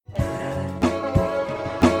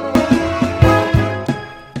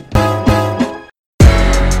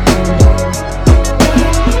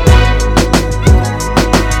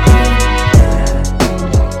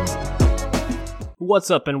What's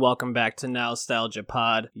up and welcome back to Nostalgia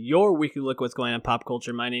Pod, your weekly look at what's going on in pop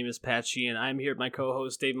culture. My name is Pat Sheehan. I'm here with my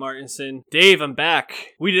co-host Dave Martinson. Dave, I'm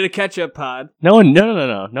back. We did a catch-up pod. No,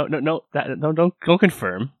 don't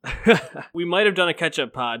confirm. We might have done a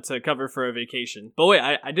catch-up pod to cover for a vacation. But wait,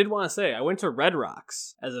 I did want to say, I went to Red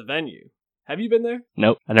Rocks as a venue. Have you been there?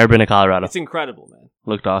 Nope, I've never been to Colorado. It's incredible, man.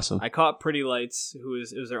 Looked awesome. I caught Pretty Lights, it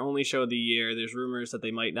was their only show of the year. There's rumors that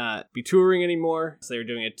they might not be touring anymore, so they were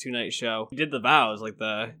doing a 2-night show. He did the vows, like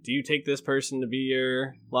do you take this person to be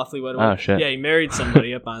your lawfully wedded wife? Oh, shit. Yeah, he married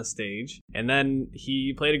somebody up on stage, and then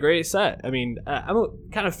he played a great set. I mean, I'm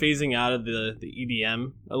kind of phasing out of the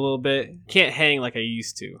EDM a little bit. Can't hang like I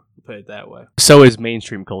used to, put it that way. So is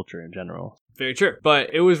mainstream culture in general. Very true.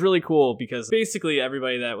 But it was really cool because basically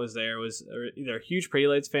everybody that was there was either a huge Pretty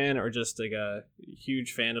Lights fan or just like a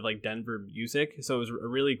huge fan of like Denver music. So it was a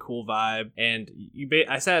really cool vibe. And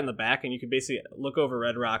I sat in the back and you could basically look over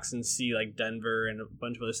Red Rocks and see like Denver and a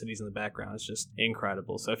bunch of other cities in the background. It's just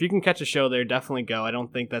incredible. So if you can catch a show there, definitely go. I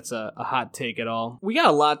don't think that's a hot take at all. We got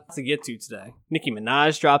a lot to get to today. Nicki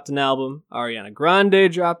Minaj dropped an album. Ariana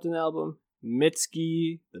Grande dropped an album.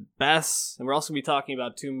 Mitski, The Best, and we're also going to be talking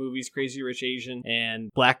about 2 movies, Crazy Rich Asian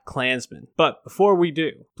and Black Klansman. But before we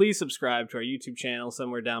do, please subscribe to our YouTube channel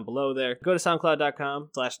somewhere down below there. Go to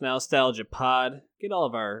soundcloud.com/nostalgiapod. Get all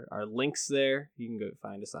of our links there. You can go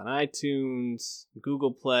find us on iTunes,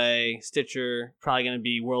 Google Play, Stitcher. Probably going to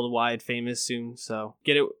be worldwide famous soon, so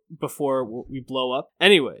get it before we blow up.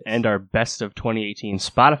 Anyways. And our best of 2018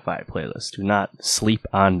 Spotify playlist. Do not sleep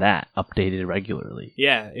on that. Updated regularly.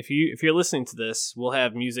 Yeah, if you're listening to this, we'll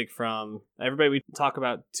have music from everybody we talk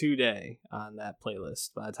about today on that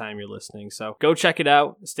playlist by the time you're listening. So go check it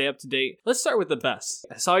out. Stay up to date. Let's start with The Best.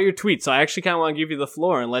 I saw your tweet, so I actually kind of want to give you the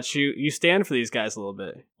floor and let you stand for these guys a little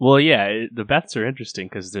bit. Well, yeah, the bets are interesting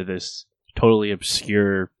because they're this totally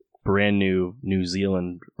obscure, brand new New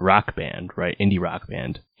Zealand rock band, right? Indie rock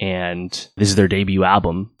band. And this is their debut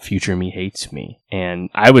album, Future Me Hates Me. And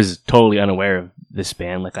I was totally unaware of this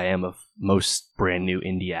band like I am of most brand new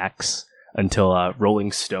indie acts until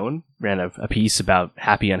Rolling Stone ran a piece about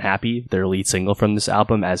Happy Unhappy, their lead single from this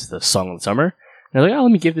album, as the song of the summer. And they're like, oh,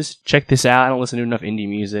 let me check this out. I don't listen to enough indie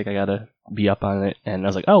music. I gotta be up on it. And I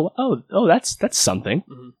was like, oh, that's something.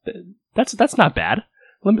 Mm-hmm. That's not bad.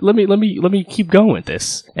 Let me keep going with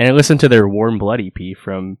this. And I listened to their Warm Blood EP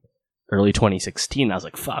from early 2016. I was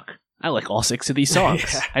like, fuck, I like all 6 of these songs.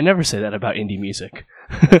 Yeah. I never say that about indie music.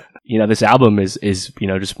 This album is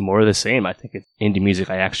just more of the same. I think it's indie music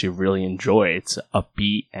I actually really enjoy. It's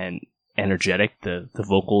upbeat and energetic. The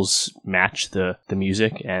vocals match the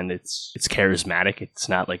music, and it's charismatic. It's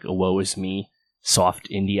not like a woe is me soft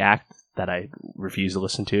indie act that I refuse to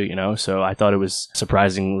listen to, so I thought it was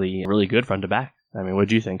surprisingly really good front to back. I mean, what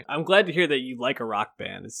do you think? I'm glad to hear that you like a rock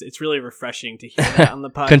band. It's really refreshing to hear that on the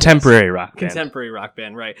podcast. Contemporary rock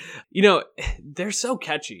band, right. They're so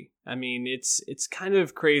catchy. I mean, it's kind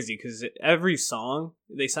of crazy because every song,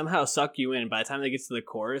 they somehow suck you in. By the time they get to the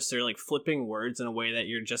chorus, they're like flipping words in a way that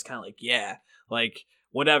you're just kind of like, yeah, like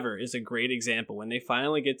Whatever is a great example. When they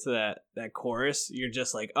finally get to that chorus, you're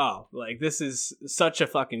just like, oh, like this is such a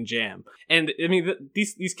fucking jam. And I mean,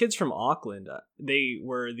 these kids from Auckland, they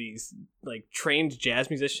were these like trained jazz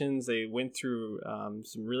musicians. They went through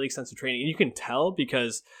some really extensive training, and you can tell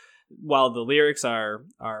because while the lyrics are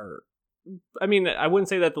I mean, I wouldn't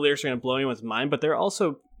say that the lyrics are going to blow anyone's mind, but they're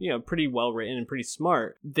also, pretty well written and pretty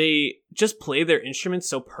smart. They just play their instruments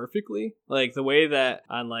so perfectly. Like the way that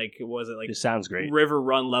on it sounds great. River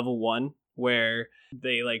Run Level 1, where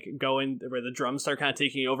they like go in where the drums start kind of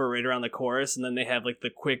taking over right around the chorus, and then they have like the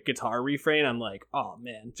quick guitar refrain. I'm like, oh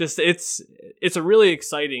man, just it's a really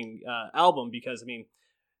exciting album because I mean,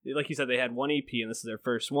 like you said, they had one EP and this is their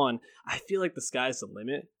first one. I feel like the sky's the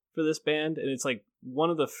limit for this band, and it's like one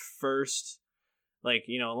of the first,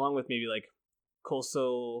 along with maybe like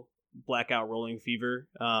Coastal Blackout Rolling Fever,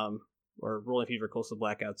 or Rolling Fever Coastal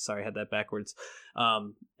Blackout, sorry, I had that backwards,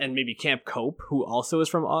 and maybe Camp Cope, who also is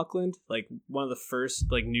from Auckland, like one of the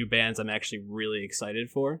first like new bands I'm actually really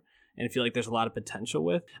excited for and I feel like there's a lot of potential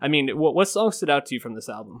with. I mean, what song stood out to you from this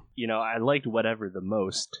album? I liked Whatever the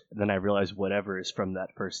most, and then I realized Whatever is from that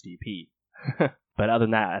first EP. But other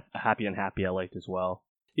than that, Happy Unhappy I liked as well.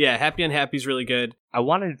 Yeah, Happy Unhappy is really good. I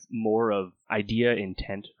wanted more of idea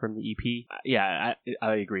intent from the EP. Yeah,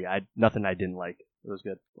 I agree. Nothing I didn't like. It was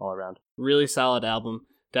good all around. Really solid album.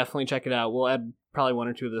 Definitely check it out. We'll add probably one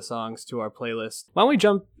or two of the songs to our playlist. Why don't we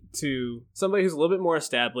jump to somebody who's a little bit more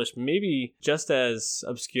established, maybe just as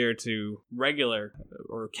obscure to regular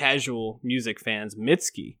or casual music fans.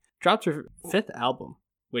 Mitski dropped her 5th album.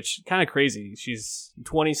 which kind of crazy. She's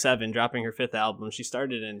 27, dropping her 5th album. She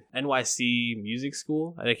started in NYC Music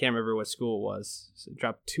School. I can't remember what school it was. So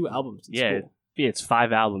dropped 2 albums in school. Yeah, it's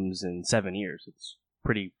 5 albums in 7 years. It's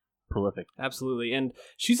pretty prolific. Absolutely. And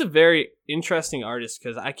she's a very interesting artist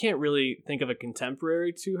because I can't really think of a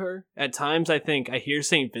contemporary to her. At times I think I hear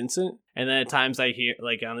St. Vincent, and then at times I hear,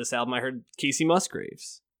 like on this album, I heard Casey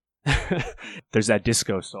Musgraves. There's that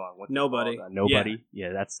disco song. What's Nobody. Nobody.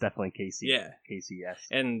 Yeah, that's definitely Casey. Yeah. Casey, yes.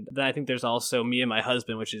 And then I think there's also Me and My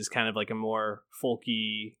Husband, which is kind of like a more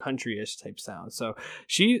folky, country-ish type sound. So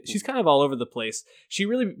she's kind of all over the place. She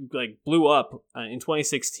really like blew up in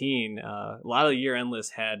 2016. A lot of Year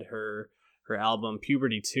Endless had her album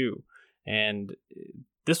Puberty 2, and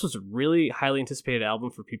this was a really highly anticipated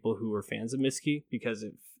album for people who were fans of Mitski because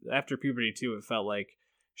after Puberty 2, it felt like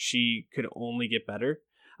she could only get better.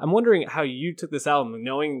 I'm wondering how you took this album,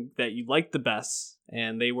 knowing that you liked the Bests,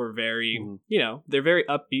 and they were very, they're very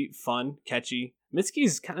upbeat, fun, catchy.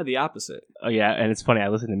 Mitski's kind of the opposite. Oh, yeah, and it's funny, I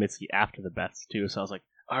listened to Mitski after the Bests, too, so I was like,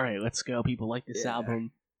 all right, let's go, people like this album,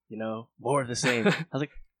 more of the same. I was like,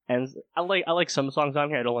 and I like some songs on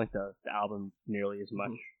here, I don't like the album nearly as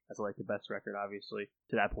much as I like the Best record, obviously.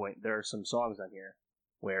 To that point, there are some songs on here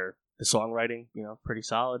where the songwriting, pretty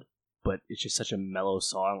solid, but it's just such a mellow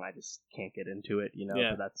song, I just can't get into it,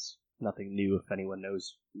 But that's nothing new if anyone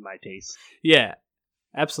knows my taste. Yeah,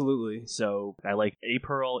 absolutely. So I like A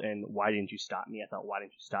Pearl and Why Didn't You Stop Me. I thought Why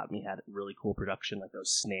Didn't You Stop Me had really cool production, like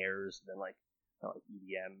those snares, and then like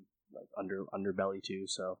EDM, like underbelly too.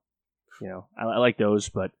 So, I like those,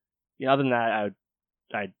 but other than that,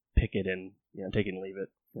 I'd pick it and take it and leave it.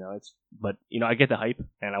 I get the hype,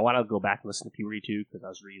 and I want to go back and listen to Puberty 2 because I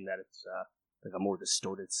was reading that it's like a more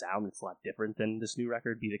distorted sound. It's a lot different than this new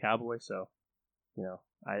record, Be the Cowboy. So,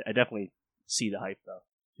 I definitely see the hype though.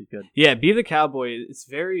 She's good. Yeah, Be the Cowboy. It's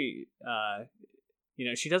very,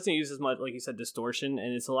 she doesn't use as much, like you said, distortion,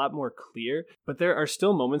 and it's a lot more clear. But there are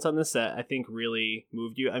still moments on this that I think really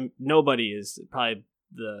moved you. Nobody is probably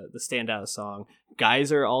the standout song.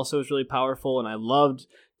 Geyser also is really powerful, and I loved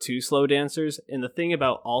Two Slow Dancers. And the thing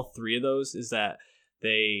about all 3 of those is that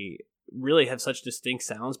they really have such distinct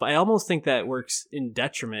sounds, but I almost think that works in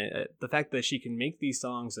detriment. The fact that she can make these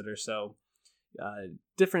songs that are so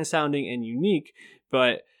different sounding and unique,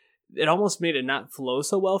 but it almost made it not flow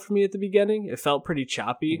so well for me at the beginning. It felt pretty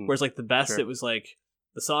choppy, whereas like the Best, It was like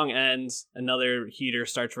the song ends, another heater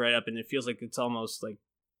starts right up, and it feels like it's almost like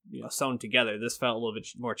sewn together. This felt a little bit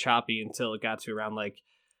more choppy until it got to around like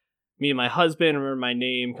Me and My Husband, Remember My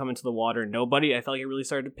Name, Come Into the Water, Nobody. I felt like it really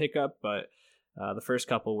started to pick up, but the first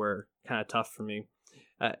couple were kind of tough for me.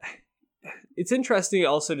 It's interesting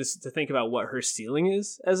also to think about what her ceiling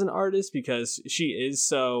is as an artist because she is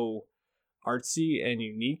so artsy and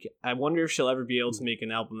unique. I wonder if she'll ever be able to make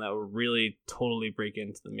an album that will really totally break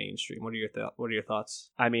into the mainstream. What are your thoughts?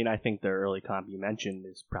 I mean, I think the early comp you mentioned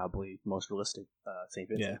is probably most realistic. St.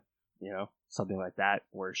 Vincent, something like that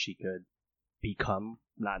where she could become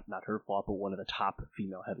not her fault, but one of the top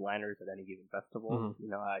female headliners at any given festival.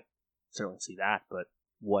 I certainly see that, but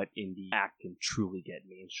what indie act can truly get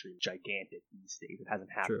mainstream gigantic these days? It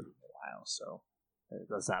hasn't happened in a while, so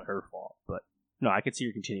that's not her fault. But no, I could see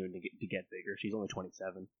her continuing to get bigger. She's only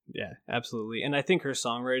 27. Yeah, absolutely. And I think her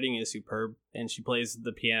songwriting is superb, and she plays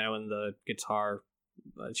the piano and the guitar.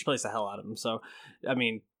 She plays the hell out of them. So, I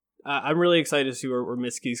mean, I'm really excited to see where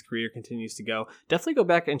Mitski's career continues to go. Definitely go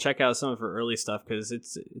back and check out some of her early stuff because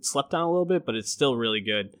it's slept on a little bit, but it's still really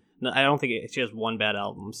good. No, I don't think she has one bad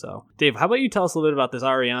album. So, Dave, how about you tell us a little bit about this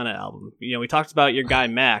Ariana album? We talked about your guy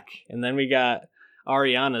Mac, and then we got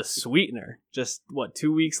Ariana's Sweetener. Just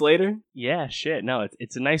 2 weeks later? Yeah, shit. No,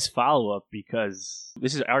 it's a nice follow up because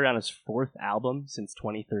this is Ariana's 4th album since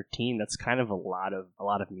 2013. That's kind of a lot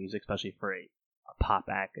of music, especially for a pop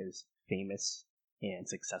act as famous and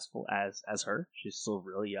successful as her. She's still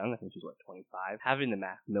really young. I think she's 25. Having the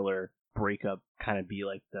Mac Miller breakup kind of be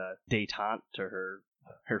like the detente to her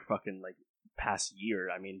fucking like past year.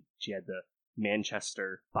 I mean, she had the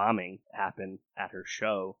Manchester bombing happen at her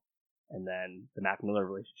show, and then the Mac Miller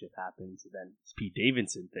relationship happens, and then this Pete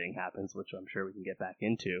Davidson thing happens, which I'm sure we can get back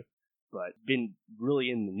into. But been really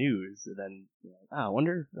in the news. And then I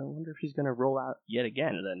wonder if she's gonna roll out yet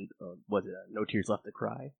again. And then was it No Tears Left to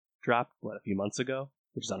Cry dropped a few months ago,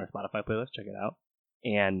 which is on her Spotify playlist. Check it out.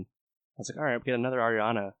 And I was like, all right, we get another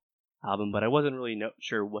Ariana album, but I wasn't really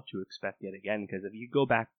sure what to expect yet again, because if you go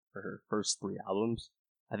back for her first 3 albums,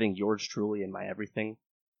 I think Yours Truly and My Everything,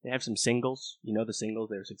 they have some singles. The singles,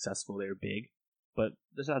 they were successful, they were big, but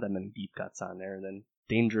there's not that many deep cuts on there. And then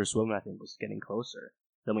Dangerous Woman, I think, was getting closer.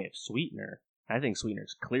 Then we have Sweetener. I think Sweetener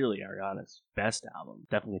is clearly Ariana's best album.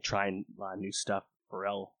 Definitely trying a lot of new stuff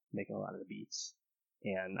Pharrell making a lot of the beats.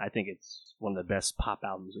 And I think it's one of the best pop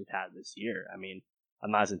albums we've had this year. I mean,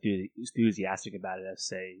 I'm not as enthusiastic about it as,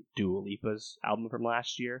 say, Dua Lipa's album from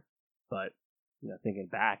last year. But, thinking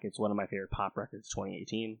back, it's one of my favorite pop records,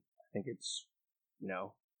 2018. I think it's,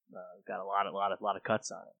 got a lot of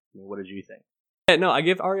cuts on it. I mean, what did you think? Yeah, no, I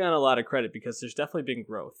give Ariana a lot of credit because there's definitely been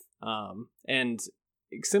growth. And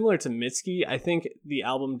similar to Mitski, I think the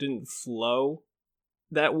album didn't flow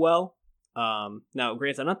that well. Now,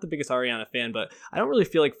 granted, I'm not the biggest Ariana fan, but I don't really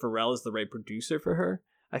feel like Pharrell is the right producer for her.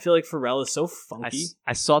 I feel like Pharrell is so funky.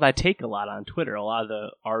 I saw that take a lot on Twitter. A lot of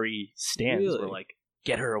the Ari stans Really? were like,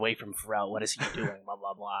 get her away from Pharrell. What is he doing? Blah,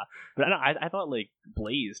 blah, blah. But I thought, like,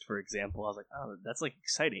 Blazed, for example, I was like, oh, that's, like,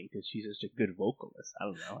 exciting because she's just a good vocalist. I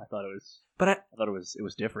don't know. I thought it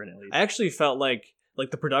was different, at least. I actually felt like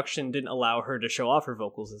the production didn't allow her to show off her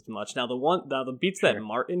vocals as much. Now, the beats that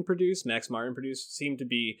Max Martin produced, seemed to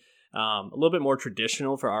be a little bit more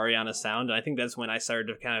traditional for Ariana's sound, and I think that's when I started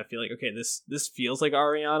to kind of feel like, okay, this feels like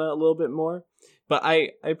Ariana a little bit more. But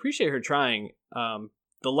I appreciate her trying.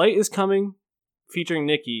 The Light Is Coming, featuring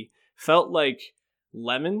Nicki, felt like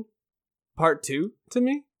Lemon Part 2 to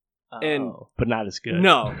me. But not as good.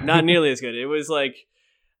 No, not nearly as good. It was like,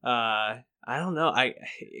 I don't know.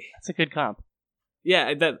 That's a good comp.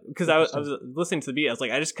 Yeah, because I was listening to the beat. I was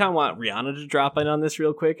like, I just kind of want Rihanna to drop in on this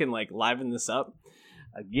real quick and like liven this up.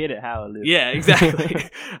 I get it how it is. Yeah, exactly.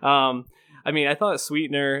 I mean, I thought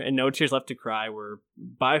Sweetener and No Tears Left to Cry were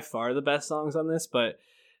by far the best songs on this, but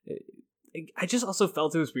I just also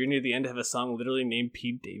felt it was weird near the end to have a song literally named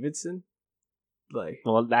Pete Davidson. Like,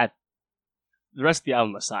 well, that the rest of the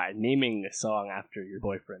album aside, naming a song after your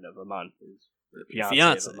boyfriend of the month is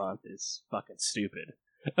fiance of the month is fucking stupid.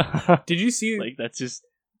 Did you see? Like, that's just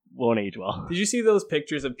won't age well. Did you see those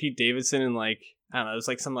pictures of Pete Davidson in like, I don't know, it was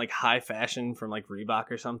like some like high fashion from like Reebok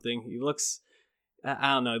or something? He looks,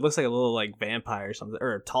 I don't know, it looks like a little like vampire or something,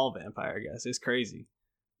 or a tall vampire, I guess. It's crazy.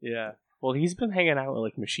 Yeah. Well, he's been hanging out with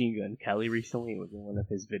like Machine Gun Kelly recently with one of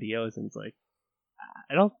his videos, and it's like,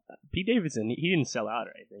 Pete Davidson, he didn't sell out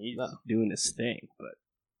or anything. He's doing his thing, but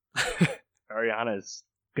Ariana's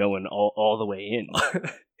going all the way in.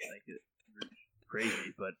 Like, it's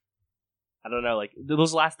crazy, but I don't know, like,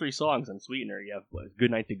 those last three songs on Sweetener, you have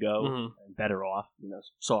Good Night to Go, and Better Off,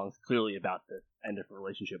 songs clearly about the end of a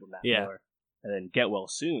relationship with Matt Miller. And then Get Well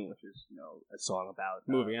Soon, which is, a song about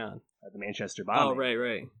moving on. The Manchester bombing. Oh,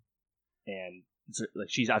 right. And like,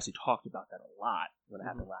 she's obviously talked about that a lot when it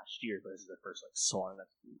happened last year, but this is the first like song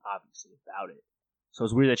that's obviously about it. So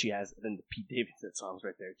it's weird that she has then the Pete Davidson songs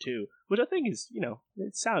right there too, which I think is,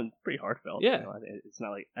 it sounds pretty heartfelt. Yeah. It's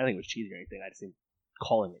not like, I think it was cheesy or anything. I just think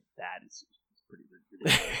calling it that is pretty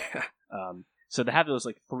ridiculous. So to have those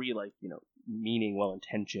like three like, meaning,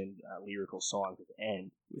 well-intentioned lyrical songs at the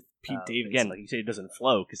end with Pete Davidson. Again, like you say, it doesn't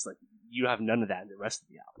flow because like you have none of that in the rest of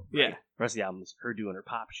the album. Right? Yeah. The rest of the album is her doing her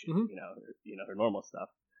pop shit, her normal stuff.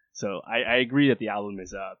 So I agree that the album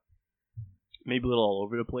is maybe a little all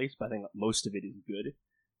over the place, but I think most of it is good.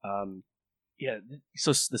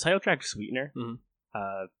 So the title track, Sweetener.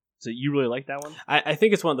 So you really like that one? I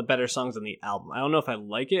think it's one of the better songs on the album. I don't know if I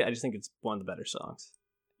like it. I just think it's one of the better songs.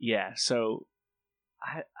 Yeah. So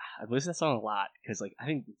I listen to that song a lot because like I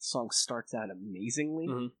think the song starts out amazingly,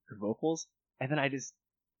 her vocals, and then I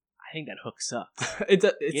think that hooks up. Get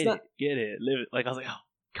it, live it. Like I was like, oh,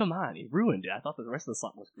 come on, he ruined it. I thought the rest of the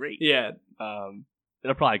song was great. Yeah.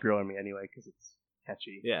 It'll probably grow on me anyway because it's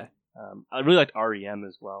catchy. Yeah. I really liked REM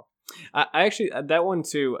as well. I actually, that one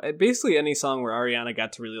too, basically any song where Ariana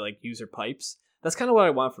got to really like use her pipes, that's kind of what I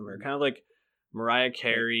want from her. Kind of like Mariah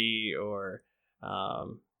Carey or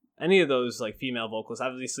any of those like female vocalists.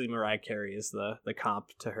 Obviously Mariah Carey is the comp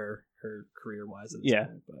to her career wise. Yeah.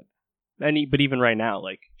 But even right now,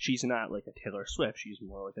 like, she's not like a Taylor Swift. She's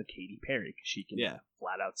more like a Katy Perry because she can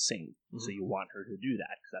flat out sing. So you want her to do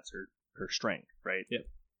that because that's her strength, right? Yep.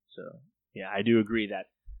 So yeah, I do agree that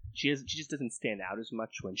she just doesn't stand out as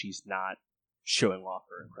much when she's not showing off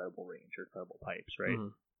her incredible range, her incredible pipes, right?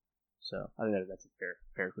 So I think that's a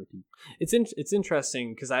fair critique. It's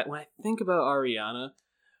interesting because when I think about Ariana,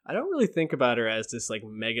 I don't really think about her as this like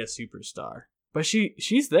mega superstar, but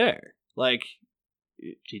she's there. Like,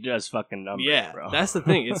 she does fucking numbers, bro. That's the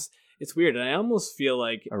thing. It's weird, and I almost feel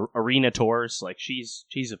like arena tours. Like she's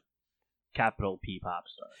a capital P pop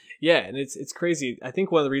star. Yeah, and it's crazy. I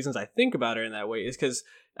think one of the reasons I think about her in that way is because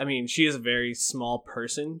I mean she is a very small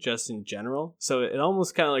person just in general. So it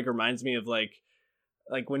almost kind of like reminds me of like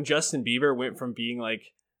when Justin Bieber went from being like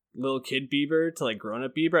little kid Bieber to like grown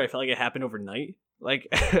up Bieber. I felt like it happened overnight. Like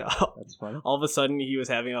that's funny. All of a sudden he was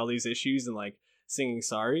having all these issues and like singing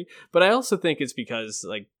sorry. But I also think it's because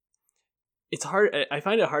like it's hard. I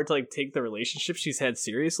find it hard to like take the relationship she's had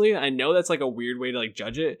seriously. I know that's like a weird way to like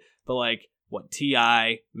judge it, but like what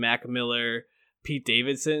T.I., Mac Miller, Pete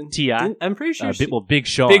Davidson, T.I.? I'm pretty sure. Big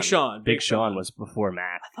Sean. Big Sean was before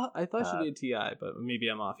Mac. I thought she did T.I., but maybe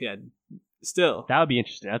I'm off. Yeah, still. That would be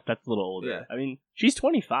interesting. That's a little older. Yeah. I mean, she's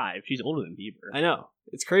 25. She's older than Bieber. I know.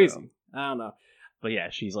 It's crazy. So. I don't know. But yeah,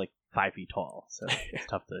 she's like 5 feet tall, so it's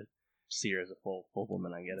tough to see her as a full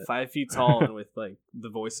woman. I get it. 5 feet tall and with like the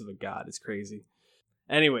voice of a god. It's crazy.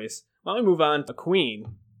 Anyways, why don't we move on to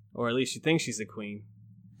queen, or at least you think she's a queen,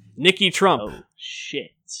 Nikki Trump. Oh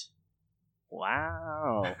shit!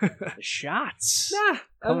 Wow, the shots Nah,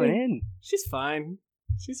 coming in. She's fine.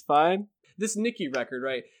 She's fine. This Nikki record,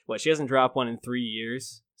 right? What, she hasn't dropped one in 3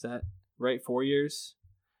 years? Is that right? 4 years?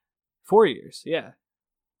 4 years, yeah.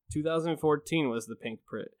 2014 was the Pink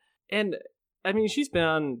Print. And I mean, she's been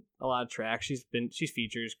on a lot of tracks. She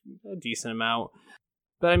features a decent amount.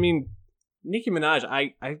 But I mean, Nicki Minaj,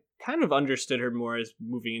 I kind of understood her more as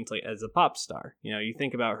moving into like as a pop star. You know, you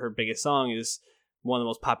think about her biggest song is one of the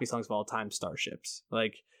most poppy songs of all time, Starships.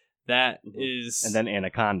 Like that is, and then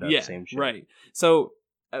Anaconda, yeah, same shit. Right. So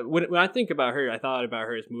when I think about her, I thought about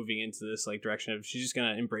her as moving into this like direction of she's just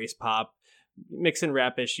gonna embrace pop, mix in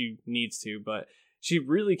rap as she needs to, but she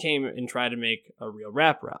really came and tried to make a real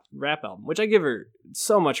rap album, which I give her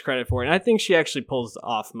so much credit for. And I think she actually pulls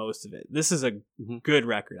off most of it. This is a good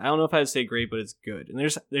record. I don't know if I'd say great, but it's good. And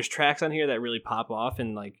there's tracks on here that really pop off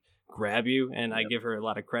and like grab you. And I give her a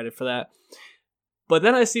lot of credit for that. But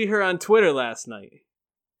then I see her on Twitter last night.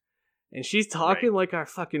 And she's talking like our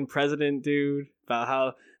fucking president, dude, about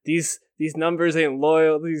how these numbers ain't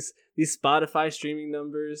loyal. These Spotify streaming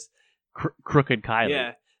numbers. Crooked Kylie.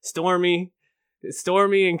 Yeah.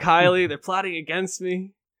 Stormy and Kylie, they're plotting against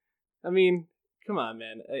me. I mean, come on,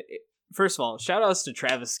 man. First of all, shout outs to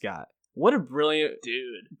Travis Scott. What a brilliant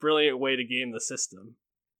way to game the system.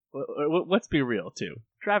 Let's be real, too.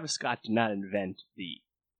 Travis Scott did not invent the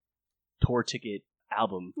tour ticket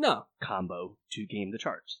album combo to game the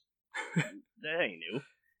charts. That ain't new.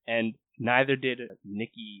 And neither did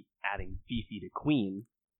Nicki adding Fifi to Queen,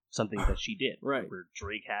 something that she did. Right. Where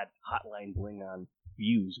Drake had Hotline Bling on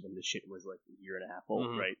Views when the shit was like a year and a half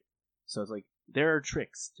old, right? So it's like there are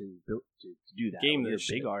tricks to do that. Game when you're this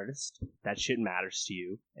a big shit. artist, that shit matters to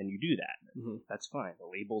you, and you do that. That's fine. The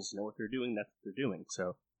labels know what they're doing. That's what they're doing.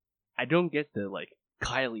 So I don't get the like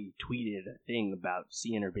Kylie tweeted a thing about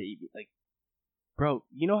seeing her baby. Like, bro,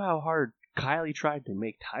 you know how hard Kylie tried to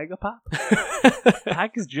make Tyga pop?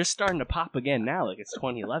 Tyga's just starting to pop again now. Like it's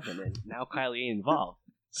 2011, and now Kylie ain't involved.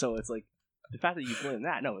 So it's like. The fact that you blame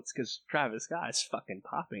that, no, it's because Travis Scott is fucking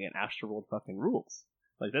popping and Astroworld fucking rules.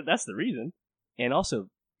 Like, that's the reason. And also,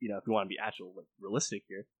 you know, if you want to be actual like, realistic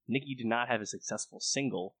here, Nicki did not have a successful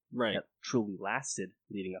single that truly lasted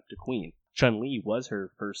leading up to Queen. Chun-Li was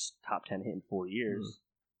her first top 10 hit in 4 years,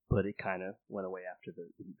 but it kind of went away after the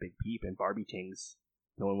Big Peep and Barbie Tings.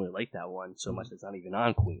 No one really liked that one so much it's not even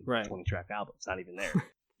on Queen. Right. 20-track album. It's not even there.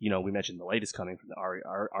 You know, we mentioned the latest coming from the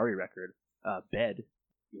Ari record, Bed.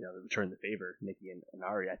 You know, Return the Favor, Nicki and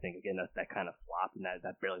Ari, I think, again, that kind of flopped, and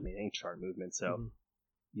that barely made any chart movement. So,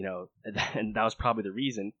 you know, and that was probably the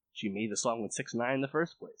reason she made the song with 6ix9ine in the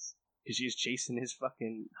first place, because she was chasing his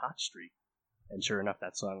fucking hot streak. And sure enough,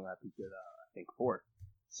 that song peaked at, I think, 4th.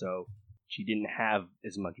 So she didn't have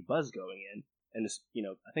as much buzz going in. And, this, you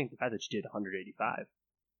know, I think the fact that she did 185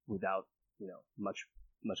 without, you know, much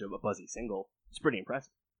of a buzzy single is pretty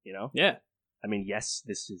impressive, you know? Yeah. I mean, yes,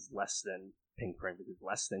 this is less than Pink Print, is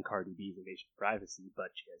less than Cardi B's Invasion of Privacy, but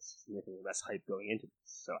she has significantly less hype going into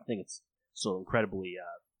this. So I think it's still incredibly,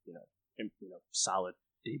 solid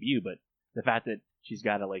debut. But the fact that she's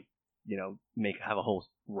got to have a whole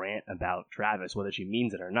rant about Travis, whether she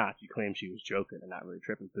means it or not, she claims she was joking and not really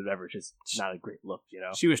tripping, but whatever, it's just not a great look, you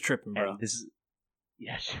know. She was tripping, bro. And this is,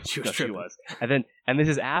 yeah, she was tripping. She was. And this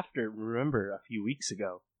is after. Remember, a few weeks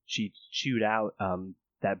ago, she chewed out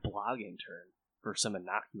that blogging term for some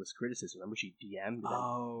innocuous criticism. Remember, she DM'd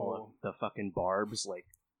all of the fucking Barbs,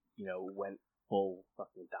 went full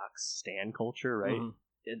fucking docs stan culture, right?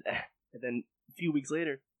 And then a few weeks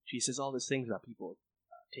later, she says all these things about people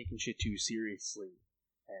taking shit too seriously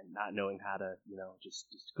and not knowing how to, just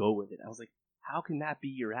go with it. I was like, how can that be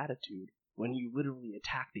your attitude when you literally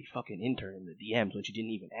attacked a fucking intern in the DMs when she didn't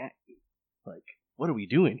even at you? Like, what are we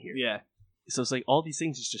doing here? Yeah. So it's like all these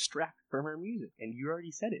things just distract from her music. And you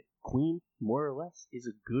already said it. Queen, more or less, is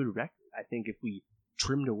a good record. I think if we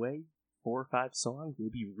trimmed away 4 or 5 songs, it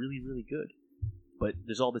would be really, really good. But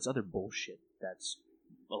there's all this other bullshit that's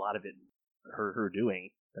a lot of it her doing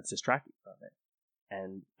that's distracting from it.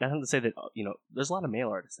 And that's not to say that, there's a lot of male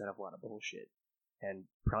artists that have a lot of bullshit. and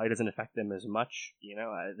probably doesn't affect them as much.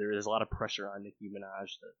 There is a lot of pressure on Nicki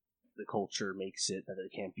Minaj. The culture makes it that there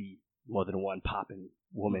can't be more than one poppin'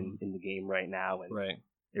 woman in the game right now, and Right.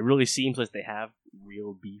 it really seems like they have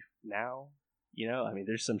real beef now.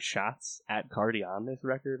 There's some shots at Cardi on this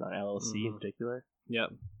record, on LLC in particular.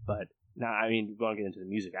 Yep. But now, we want to get into the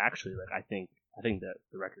music. Actually, I think that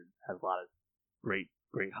the record has a lot of great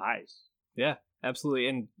highs. Yeah, absolutely.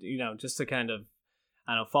 And just to kind of,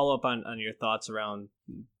 follow up on your thoughts around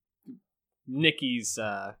Nicki's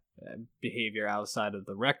behavior outside of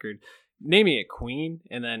the record, naming it Queen,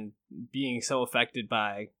 and then being so affected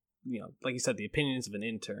by, like you said, the opinions of an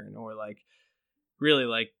intern, or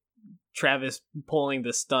really Travis pulling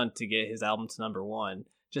the stunt to get his album to number one.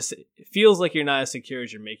 Just, it feels like you're not as secure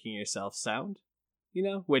as you're making yourself sound,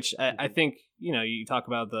 which I think, you talk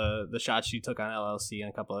about the shots she took on LLC and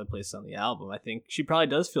a couple other places on the album. I think she probably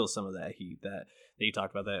does feel some of that heat that you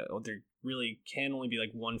talked about, that there really can only be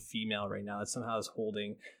one female right now that somehow is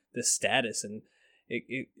holding this status. And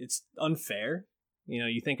it's unfair.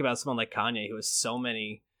 You think about someone like Kanye, who has so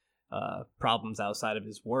many problems outside of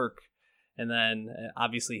his work. And then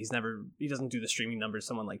obviously he doesn't do the streaming numbers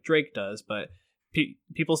someone like Drake does, but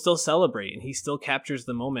people still celebrate, and he still captures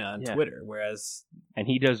the moment on Twitter. Whereas, and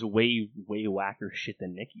he does way whacker shit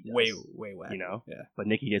than Nicki does. Way whacker. Yeah. But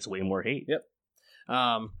Nicki gets way more hate. Yep.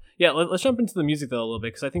 Let's jump into the music though a little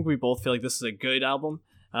bit, because I think we both feel like this is a good album.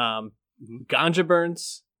 Ganja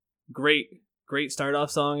Burns, great start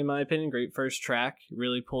off song in my opinion. Great first track,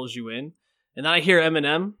 really pulls you in. And then I hear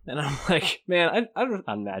Eminem, and I'm like, man, I don't.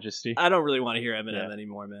 On Majesty. I don't really want to hear Eminem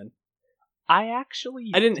anymore, man. I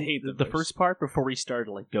didn't hate the first part before we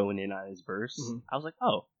started going in on his verse. I was like,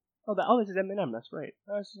 this is Eminem. That's right.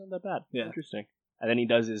 Oh, this isn't that bad. Yeah, interesting. And then he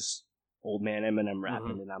does his old man Eminem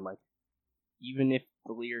rapping, and I'm like, even if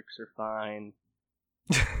the lyrics are fine,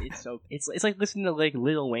 it's so it's like listening to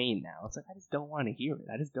Lil Wayne now. It's like, I just don't want to hear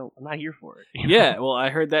it. I'm not here for it. Yeah, well, I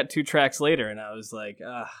heard that 2 tracks later, and I was like,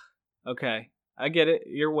 okay, I get it.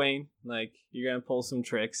 You're Wayne. You're gonna pull some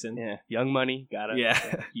tricks, and Young Money, gotta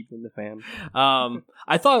keep in the fam.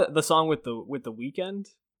 I thought the song with the Weeknd,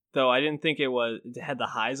 though I didn't think it had the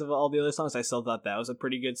highs of all the other songs. I still thought that was a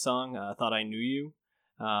pretty good song. I thought I Knew You.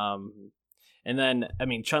 And then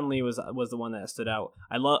Chun-Li was the one that stood out.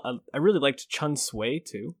 I really liked Chun Sway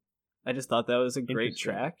too. I just thought that was a great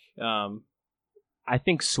track. I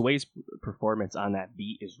think Sway's performance on that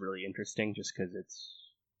beat is really interesting, just because it's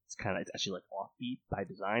actually offbeat by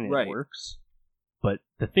design, and it works. But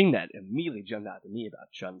the thing that immediately jumped out to me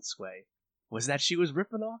about Chun Sway was that she was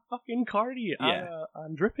ripping off fucking Cardi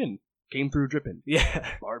on Drippin'. Came through Drippin'.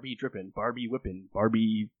 Yeah. Barbie drippin', Barbie whippin',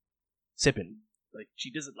 Barbie sippin'.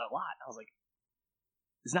 She does it a lot. I was like,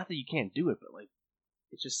 it's not that you can't do it, but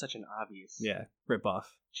it's just such an obvious rip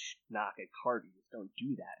off knock at Cardi. Just don't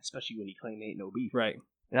do that, especially when you claim ain't no beef. Right.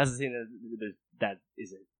 And that's the thing that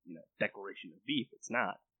is a declaration of beef. It's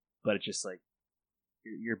not. But it's just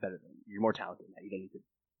you're better you're more talented than that. You don't need to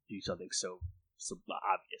do something so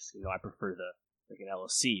obvious. I prefer an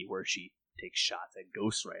LLC where she takes shots at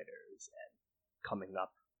ghostwriters and coming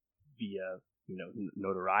up via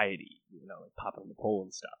notoriety, popping on the pole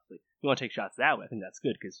and stuff. You want to take shots that way. I think that's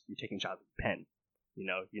good, because you're taking shots with a pen.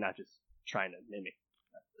 You're not just trying to mimic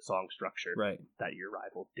the song structure that your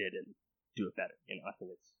rival did and do it better. I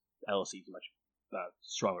think LLC is much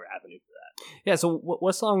stronger avenue for that. Yeah, so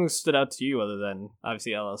what songs stood out to you other than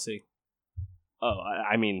obviously LLC? Oh,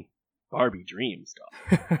 Barbie Dreams,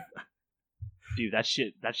 dog. Dude, that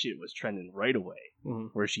shit was trending right away.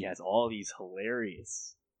 Where she has all these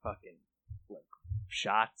hilarious fucking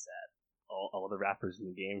shots at all the rappers in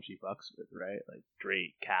the game she fucks with, right?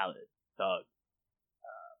 Drake, Khaled, Thug,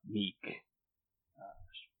 Meek,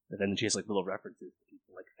 and then she has little references to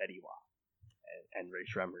people like Fetty Wap and Ray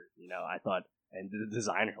Shremmerd. I thought. And the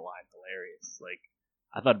designer line, hilarious.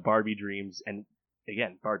 I thought Barbie Dreams, and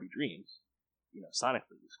again, Barbie Dreams,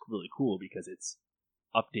 sonically was really cool, because it's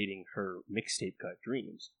updating her mixtape cut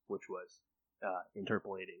Dreams, which was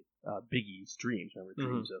interpolating Biggie's Dreams. Remember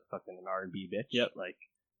Dreams of fucking an R&B bitch? Yep.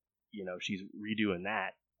 She's redoing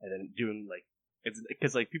that, and then doing it's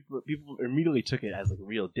because people immediately took it as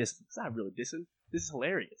real diss. It's not really dissing. This is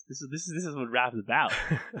hilarious. This is what rap's about.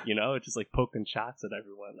 It's just poking shots at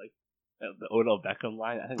everyone. The Odell Beckham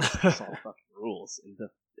line, I think this all fucking rules. And then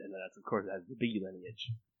that's, of course, has the Biggie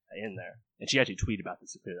lineage in there. And she actually tweeted about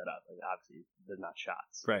this to clear that up. Obviously, they're not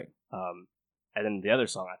shots. Right. And then the other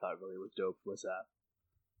song I thought really was dope was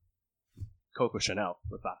Coco Chanel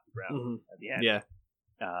with Foxy Brown at the end. Yeah.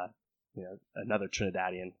 Another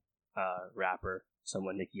Trinidadian rapper,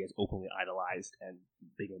 someone Nicki has openly idolized and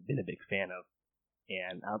been a big fan of.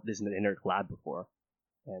 and this is an inner collab before,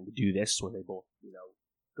 and to do this where they both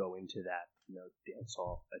go into that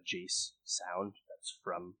dancehall Jace sound that's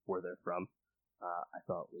from where they're from, I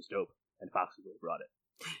thought was dope, and Foxy really brought it.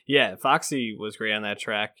 Yeah, Foxy was great on that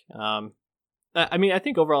track. I mean, I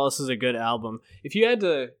think overall this is a good album. If you had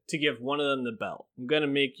to give one of them the belt, I'm going to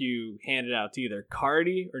make you hand it out to either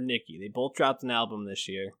Cardi or Nicki. They both dropped an album this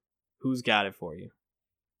year. Who's got it for you?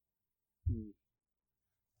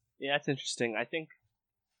 Yeah, that's interesting. I think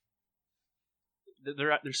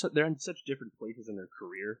they're in such different places in their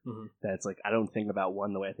career that it's like I don't think about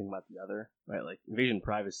one the way I think about the other. Right? Like Invasion of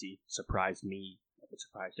Privacy surprised me. It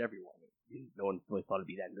surprised everyone. No one really thought it'd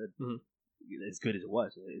be that good. As good as it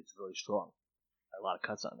was, it's really strong. A lot of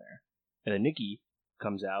cuts on there. And then Nicki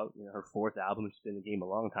comes out, her fourth album. She's been in the game a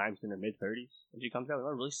long time. She's in her mid-30s. And she comes out with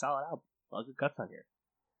a really solid album. A lot of good cuts on here.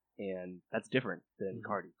 And that's different than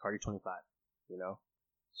Cardi. Cardi 25,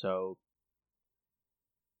 So,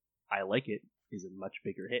 I Like It is a much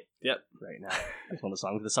bigger hit right now. It's one of the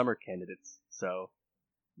songs of the summer candidates. So,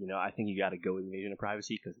 I think you got to go with Invasion of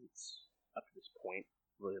Privacy because it's, up to this point,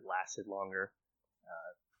 really lasted longer.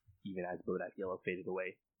 Even as Bodak Yellow faded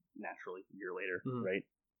away naturally a year later, right?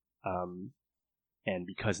 And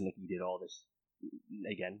because Nicki did all this,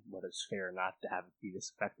 again, whether it's fair or not to have it be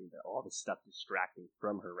this effective, that all this stuff distracting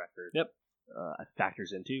from her record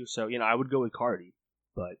factors in too. So, I would go with Cardi,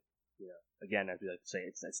 but, again, as we like to say,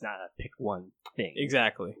 it's not a pick one thing.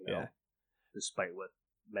 Exactly, yeah. Despite what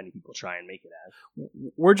many people try and make it as.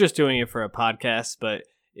 We're just doing it for a podcast, but,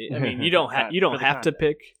 I mean, you don't have to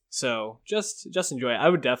pick. So just enjoy it. I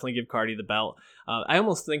would definitely give Cardi the belt. I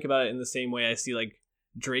almost think about it in the same way I see like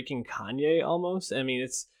Drake and Kanye almost. I mean,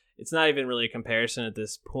 it's not even really a comparison at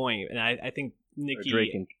this point. And I think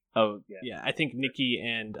Nicki. I think Nicki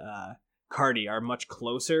and Cardi are much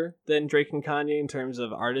closer than Drake and Kanye in terms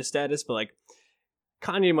of artist status. But like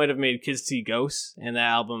Kanye might have made Kids See Ghosts, and that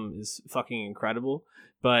album is fucking incredible.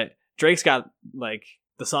 But Drake's got like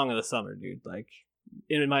the song of the summer, dude. Like.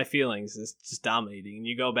 In My Feelings is just dominating. And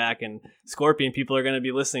you go back and Scorpion, people are going to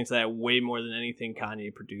be listening to that way more than anything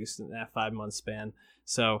Kanye produced in that 5-month span.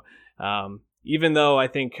 So even though I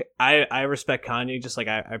think I respect Kanye, just like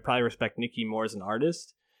I probably respect Nicki more as an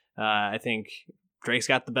artist, I think Drake's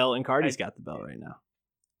got the belt and Cardi's got the belt right now.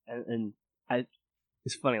 And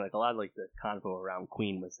it's funny, like a lot of like the convo around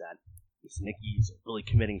Queen was that this Nicki's really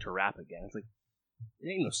committing to rap again. It's like, it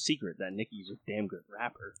ain't no secret that Nicki's a damn good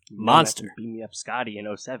rapper. Monster. Beat Me Up Scotty in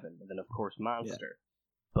 07, and then of course Monster.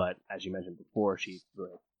 Yeah. But as you mentioned before, she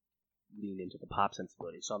really leaned into the pop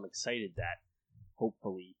sensibility. So I'm excited that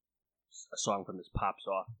hopefully a song from this pops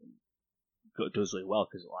off and does really well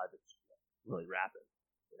because a lot of it's really rapping.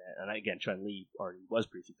 And again, Chun Li already was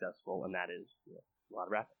pretty successful, and that is a lot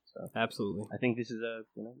of rapping. So absolutely, I think this is a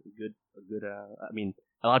good. I mean,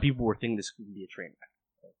 a lot of people were thinking this could be a train wreck.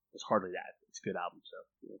 It's hardly that. It's a good album, so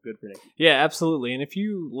good for Nicki. Yeah, absolutely. And if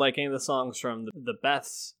you like any of the songs from the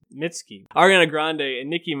Beths, Mitski, Ariana Grande, and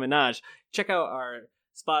Nicki Minaj, check out our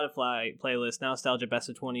Spotify playlist, Nostalgia Best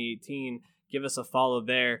of 2018. Give us a follow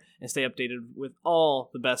there and stay updated with all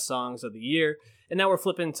the best songs of the year. And now we're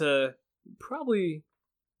flipping to probably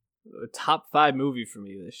a top 5 movie for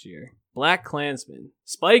me this year. BlacKkKlansman.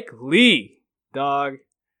 Spike Lee, dog.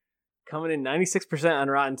 Coming in 96% on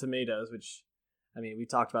Rotten Tomatoes, which... I mean, we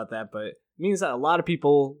talked about that, but it means that a lot of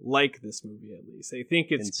people like this movie, at least. They think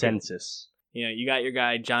it's consensus. Good. You got your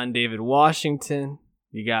guy, John David Washington.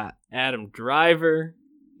 You got Adam Driver.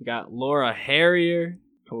 You got Laura Harrier.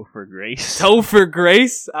 Topher Grace. Topher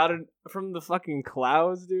Grace from the fucking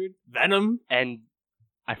clouds, dude. Venom. And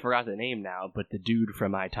I forgot the name now, but the dude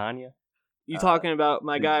from I, Tonya. You talking about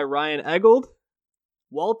my guy, Ryan Eggold?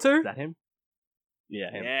 Walter? Is that him?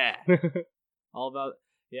 Yeah, him. Yeah. All about...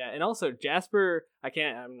 Yeah, and also Jasper, I'm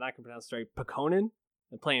not going to pronounce it right, Pekonen,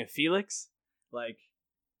 playing Felix.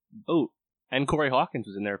 And Corey Hawkins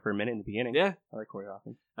was in there for a minute in the beginning. Yeah. I like Corey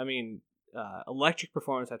Hawkins. I mean, electric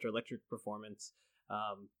performance after electric performance.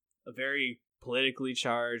 A very politically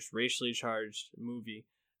charged, racially charged movie.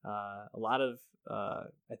 A lot of,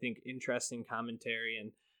 I think, interesting commentary.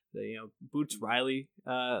 And, Boots Riley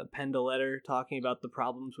penned a letter talking about the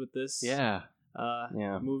problems with this.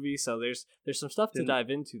 Movie, so there's some stuff to dive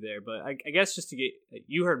into there, but I guess just to get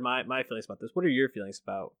you heard my feelings about this. What are your feelings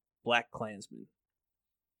about BlacKkKlansman?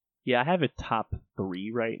 Yeah, I have a top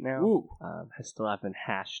 3 right now. Ooh. I still haven't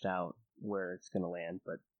hashed out where it's gonna land,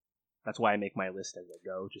 but that's why I make my list as I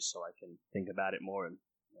go, just so I can think about it more and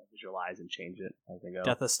visualize and change it as I go.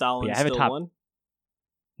 Death of Stalin still one?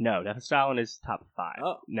 No, Death of Stalin is top 5.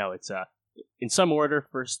 Oh. No, it's in some order.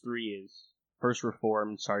 First 3 is First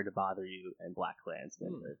Reformed, Sorry to Bother You, and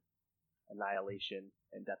BlacKkKlansman. Annihilation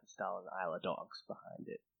and Death of Stalin and Isle of Dogs behind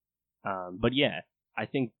it. But yeah, I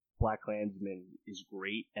think BlacKkKlansman is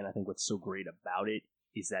great, and I think what's so great about it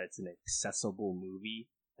is that it's an accessible movie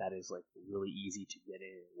that is like really easy to get in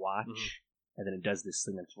and watch, and then it does this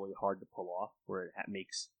thing that's really hard to pull off, where it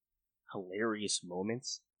makes hilarious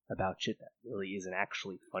moments about shit that really isn't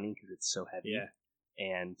actually funny because it's so heavy. Yeah.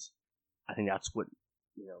 And I think that's what,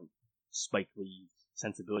 Spike Lee's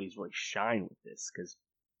sensibilities really shine with this, because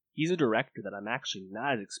he's a director that I'm actually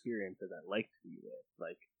not as experienced as I'd like to be with.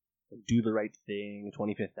 Like, Do the Right Thing,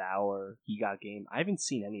 25th Hour, He Got Game. I haven't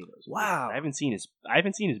seen any of those. Wow. I haven't seen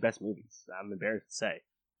his best movies. I'm embarrassed to say.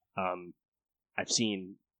 I've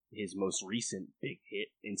seen his most recent big hit,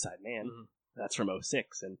 Inside Man. That's from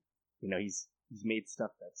 2006, and he's made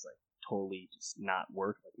stuff that's like totally just not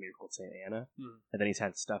work, like Miracle at St. Anna. And then he's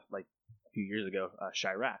had stuff like a few years ago,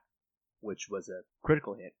 Chirac, which was a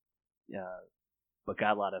critical hit, but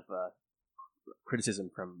got a lot of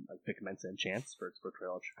criticism from like Vic Mensa and Chance for its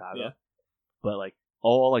portrayal of Chicago. Yeah. But like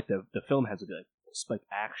all like the film has to be like, Spike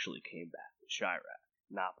actually came back with Chirac,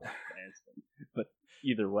 not BlacKkKlansman. But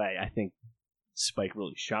either way, I think Spike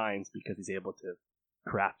really shines because he's able to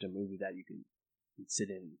craft a movie that you can sit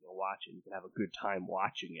in and watch it. You can have a good time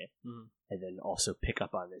watching it, and then also pick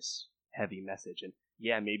up on this heavy message. And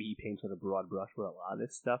yeah, maybe he paints with a broad brush with a lot of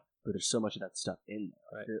this stuff, but there's so much of that stuff in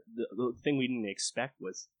there. Right. The thing we didn't expect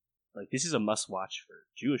was like, this is a must watch for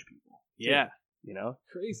Jewish people. Yeah, too,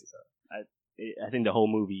 crazy. So I think the whole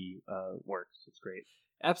movie works. It's great.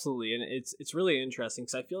 Absolutely, and it's really interesting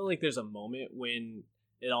because I feel like there's a moment when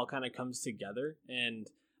it all kind of comes together, and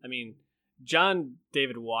I mean, John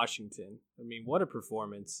David Washington. I mean, what a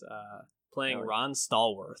performance! Playing Ron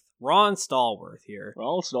Stallworth. Ron Stallworth here.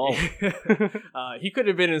 Ron Stallworth. He could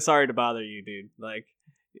have been in Sorry to Bother You, dude. Like,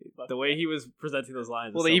 the way he was presenting those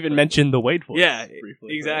lines. Well, they even mentioned the white voice. Yeah,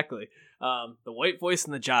 briefly, exactly. Right? The white voice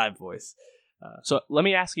and the jive voice. So let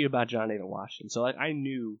me ask you about John David Washington. So like, I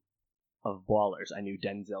knew of Ballers. I knew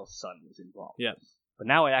Denzel's son was in Ballers. Yeah. But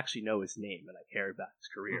now I actually know his name and I care about his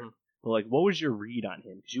career. But like, what was your read on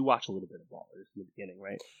him? Because you watched a little bit of Ballers in the beginning,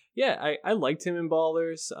 right? Yeah, I liked him in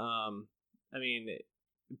Ballers. I mean,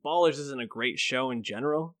 Ballers isn't a great show in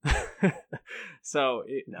general, so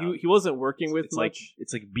he wasn't working with much.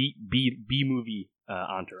 It's like B movie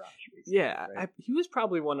entourage. Yeah, right? he was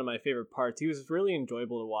probably one of my favorite parts. He was really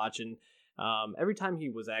enjoyable to watch, and every time he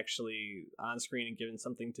was actually on screen and given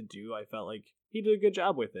something to do, I felt like he did a good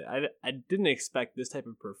job with it. I didn't expect this type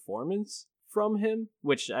of performance from him,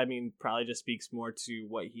 which I mean probably just speaks more to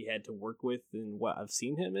what he had to work with and what I've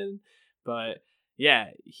seen him in. But yeah,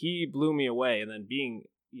 he blew me away. And then being,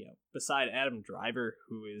 beside Adam Driver,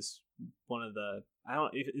 who is one of the,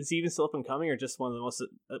 is he even still up and coming or just one of the most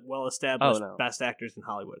well-established best actors in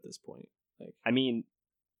Hollywood at this point? Like, I mean,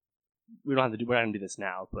 we're not going to do this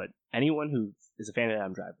now, but anyone who is a fan of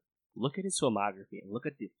Adam Driver, look at his filmography and look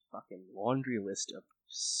at the fucking laundry list of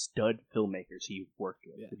stud filmmakers he worked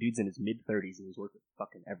with. Yeah. The dude's in his mid-30s and he's worked with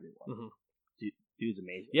fucking everyone. Dude's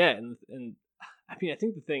amazing. Yeah, and I mean, I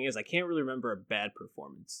think the thing is, I can't really remember a bad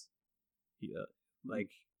performance. Like,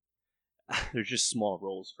 they're just small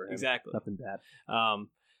roles for him. Exactly. Nothing bad.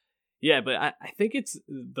 Yeah, but I think it's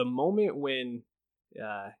the moment when,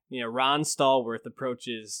 Ron Stallworth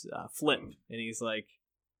approaches Flip, and he's like,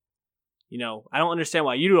 I don't understand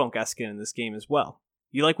why you don't got skin in this game as well.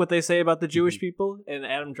 You like what they say about the Jewish people? And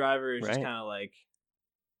Adam Driver is just kind of like,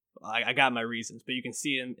 I got my reasons, but you can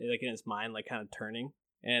see him like in his mind, like kind of turning.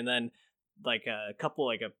 And then like a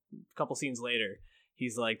couple scenes later,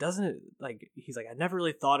 he's like, I never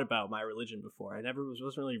really thought about my religion before. I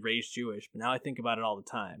wasn't really raised Jewish, but now I think about it all the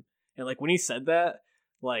time. And like when he said that,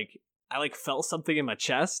 like I like felt something in my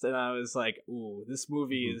chest, and I was like, ooh, this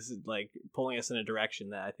movie is like pulling us in a direction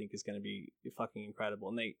that I think is going to be fucking incredible.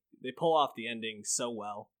 And they pull off the ending so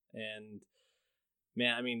well. And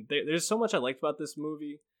man, I mean, there's so much I liked about this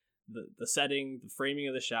movie. The setting, the framing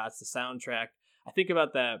of the shots, the soundtrack. I think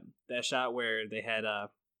about that shot where they had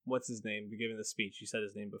what's his name giving the speech. You said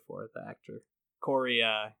his name before, the actor Corey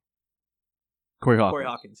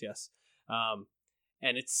Hawkins, yes.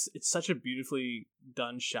 And it's such a beautifully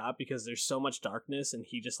done shot because there's so much darkness and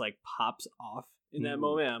he just like pops off in that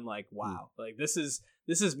moment. I'm like, wow, like this is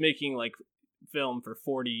making like film for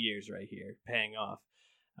 40 years right here, paying off.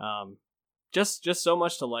 Just so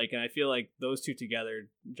much to like, and I feel like those two together,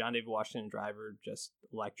 John David Washington and Driver, just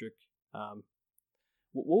electric.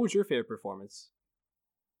 What was your favorite performance?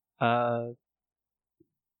 Probably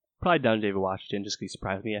John David Washington, just because he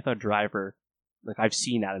surprised me. I thought Driver, like I've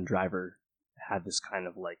seen Adam Driver have this kind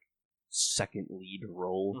of like second lead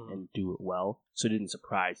role and do it well, so it didn't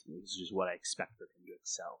surprise me. This is just what I expect for him to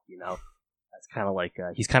excel, it's kind of like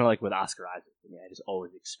he's kind of like with Oscar Isaac. I mean, I just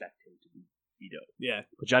always expect him to be dope. Yeah.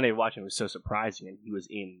 But John David Washington was so surprising, and he was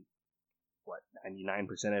in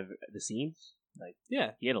 99% of the scenes. Like,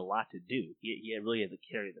 yeah, he had a lot to do. He really had to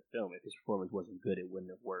carry the film. If his performance wasn't good, it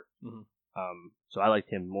wouldn't have worked. So I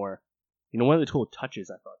liked him more. One of the cool touches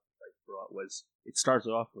I thought brought was it starts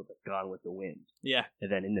off with Gone with the Wind. Yeah.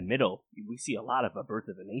 And then in the middle, we see a lot of A Birth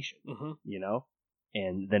of a Nation.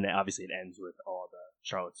 And then obviously it ends with all the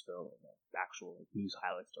Charlottesville and the actual news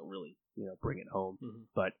highlights to really, bring it home.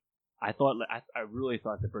 But I really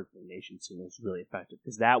thought the Birth of a Nation scene was really effective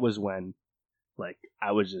because that was when,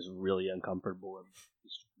 I was just really uncomfortable. And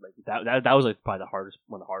that was probably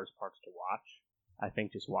one of the hardest parts to watch. I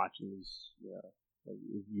think just watching these,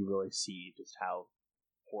 you really see just how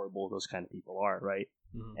horrible those kind of people are, right?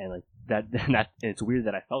 And and it's weird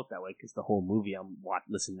that I felt that way because the whole movie I'm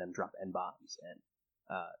listening to them drop N-bombs and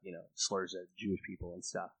slurs at Jewish people and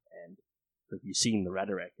stuff, and you've seen the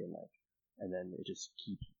rhetoric and then it just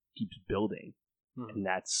keeps building, and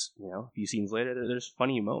that's a few scenes later there's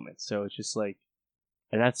funny moments. So it's just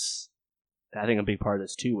and that's I think a big part of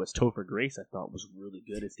this too was Topher Grace. I thought was really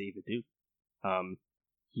good as David Duke.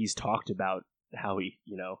 He's talked about how he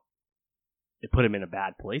it put him in a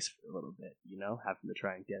bad place for a little bit, having to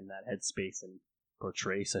try and get in that headspace and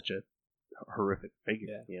portray such a horrific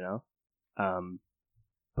figure,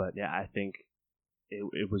 But yeah, I think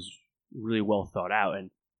it was really well thought out,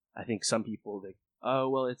 and I think some people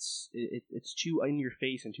it's too in your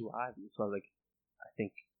face and too obvious. So I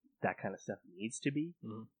think that kind of stuff needs to be,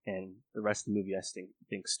 and the rest of the movie I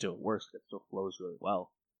think still works. It still flows really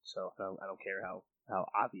well. So I don't care how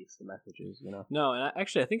obvious the message is, No, and I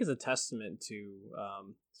think it's a testament to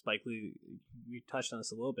Spike Lee. We touched on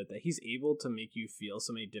this a little bit, that he's able to make you feel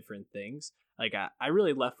so many different things. I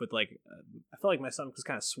really left with I felt like my stomach was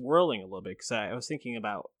kind of swirling a little bit because I was thinking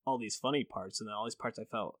about all these funny parts, and then all these parts I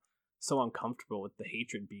felt so uncomfortable with the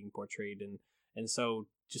hatred being portrayed, and so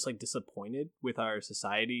just disappointed with our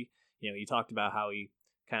society. He talked about how he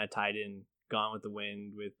kind of tied in Gone with the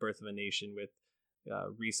Wind with Birth of a Nation with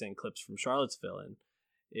recent clips from Charlottesville, and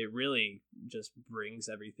it really just brings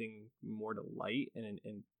everything more to light. And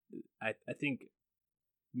I think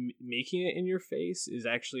making it in your face is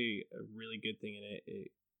actually a really good thing, and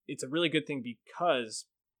it's a really good thing because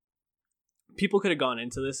people could have gone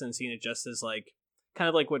into this and seen it just as kind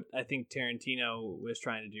of what I think Tarantino was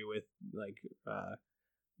trying to do with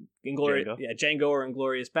Django or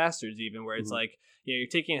Inglourious Bastards, even, where it's you're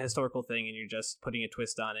taking a historical thing and you're just putting a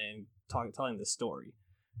twist on it and telling the story.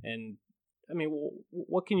 And I mean,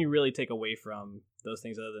 what can you really take away from those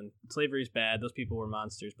things other than slavery's bad, those people were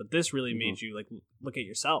monsters, but this really made you look at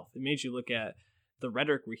yourself. It made you look at the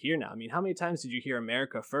rhetoric we hear now. I mean, how many times did you hear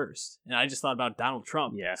America first? And I just thought about Donald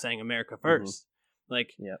Trump saying America first.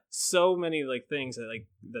 So many things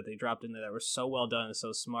that they dropped in there that were so well done and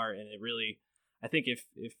so smart. And it really, I think if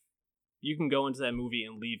you can go into that movie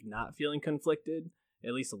and leave not feeling conflicted,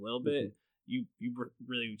 at least a little bit, you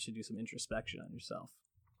really should do some introspection on yourself.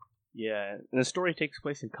 Yeah, and the story takes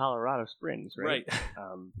place in Colorado Springs, right?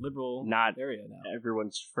 Liberal not area now.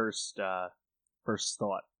 Everyone's first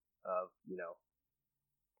thought of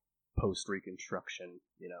post Reconstruction,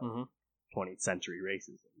 20th century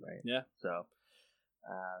racism, right? Yeah. So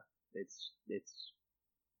it's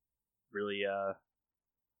really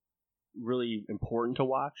really important to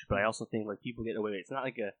watch, but I also think people get away with it. It's not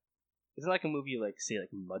like a movie say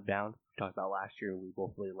Mudbound we talked about last year and we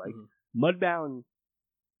both really liked. Mudbound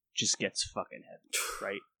just gets fucking heavy,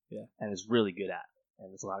 right? Yeah. And is really good at it.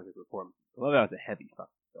 And there's a lot of good performance. Mudbound's a heavy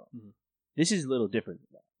fucking film. This is a little different than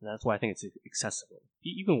that. And that's why I think it's accessible.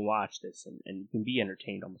 You can watch this and you can be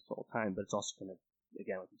entertained almost all the time, but it's also going to,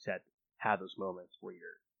 again, like you said, have those moments where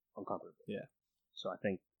you're uncomfortable. Yeah. So I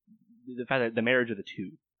think the fact that the marriage of the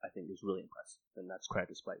two, I think, is really impressive, and that's credit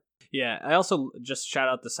to Spike. Yeah, I also just shout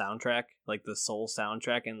out the soundtrack, the Soul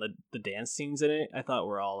soundtrack, and the dance scenes in it. I thought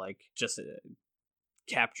were all just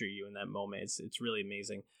capture you in that moment. It's really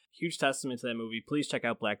amazing. Huge testament to that movie. Please check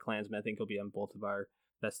out BlacKkKlansman. I think it'll be on both of our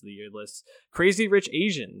best of the year lists. Crazy Rich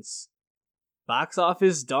Asians, box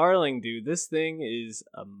office darling, dude. This thing is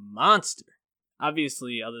a monster.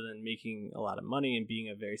 Obviously, other than making a lot of money and being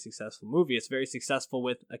a very successful movie, it's very successful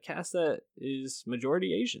with a cast that is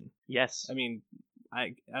majority Asian. Yes. I mean,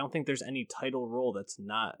 I don't think there's any title role that's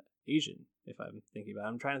not Asian, if I'm thinking about it.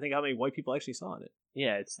 I'm trying to think how many white people actually saw in it.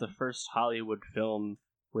 Yeah, it's the first Hollywood film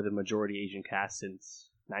with a majority Asian cast since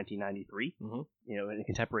 1993. In a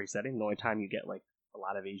contemporary setting. The only time you get a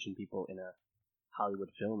lot of Asian people in a Hollywood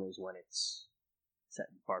film is when it's set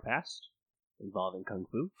in far past. involving kung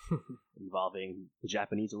fu, involving the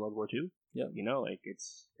Japanese in World War II. Yep. You know, like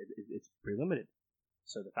it's pretty limited.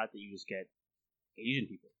 So the fact that you just get Asian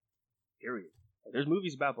people, period. Like, there's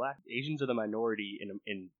movies about black Asians are the minority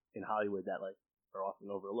in Hollywood that like are often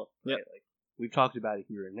overlooked. Right? Yep. Like we've talked about it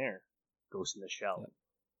here and there, Ghost in the Shell,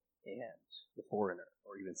 and The Foreigner,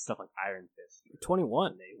 or even stuff like Iron Fist.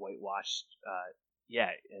 21. And they whitewashed,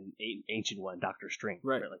 an ancient one, Doctor Strange.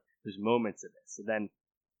 Right. Like there's moments of this. So then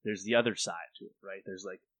there's the other side to it, right? There's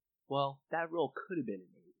like, well, that role could have been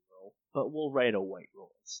an Asian role, but we'll write a white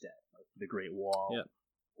role instead, like The Great Wall,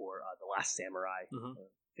 or The Last Samurai,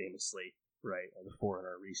 famously, right? Or The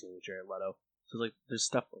Foreigner recently with Jared Leto. So like, there's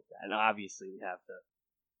stuff like that, and obviously we have the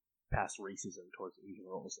past racism towards Asian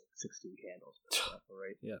roles, like 16 Candles, stuff,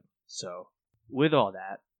 right? Yeah. So with all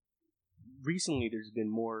that, recently there's been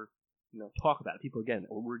more, talk about it. People are getting it.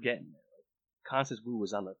 We're getting there. Like, Constance Wu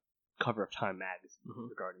was on the cover of Time magazine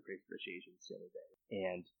regarding Crazy Rich Asians the other day,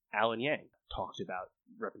 and Alan Yang talked about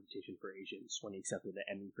representation for Asians when he accepted the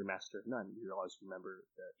Emmy for Master of None. You always remember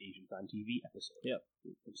the Asians on TV episode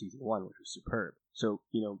from season 1, which was superb. So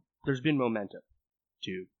there's been momentum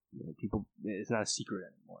to people. It's not a secret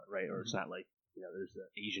anymore, right? Or it's not like there's the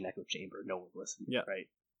Asian echo chamber, no one's listening, right?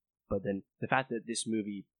 But then the fact that this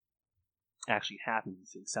movie actually happened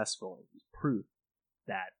is successful is proof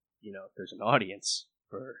that there's an audience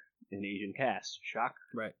for an Asian cast. Shocker,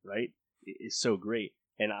 right? It is so great,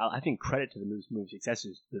 and I think credit to the movie's success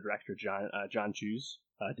is the director John Chu's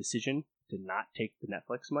decision to not take the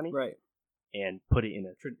Netflix money, and put it in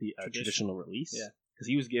a traditional release. Yeah, because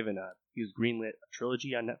he was greenlit a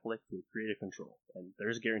trilogy on Netflix with creative control, and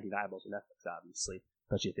there's guaranteed eyeballs on Netflix, obviously,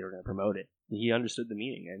 especially if they were going to promote it. And he understood the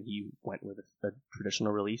meaning, and he went with a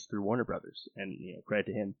traditional release through Warner Brothers, and credit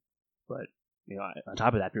to him. But on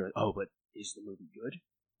top of that, they're like, oh, but is the movie good?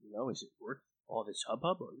 Is it worth all this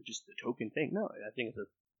hubbub, or just the token thing? No, I think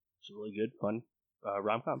it's a really good, fun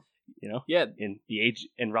rom-com. Yeah. In the age,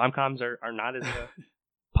 and rom-coms are not as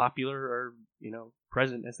popular or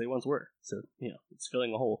present as they once were. So it's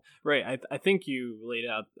filling a hole. Right. I think you laid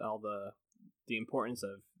out all the importance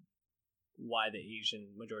of why the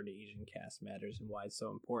majority Asian cast matters and why it's so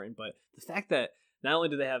important. But the fact that not only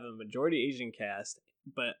do they have a majority Asian cast,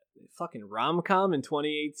 but fucking rom-com in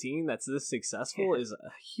 2018 that's this successful is a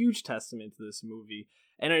huge testament to this movie.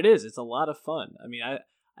 And it's a lot of fun. I mean,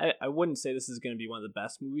 I wouldn't say this is going to be one of the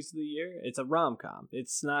best movies of the year. It's a rom-com.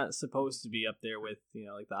 It's not supposed to be up there with,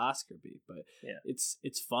 like the Oscar beat, but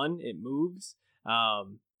it's fun. It moves.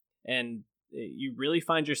 And you really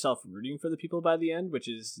find yourself rooting for the people by the end, which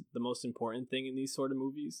is the most important thing in these sort of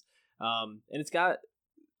movies. And it's got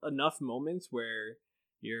enough moments where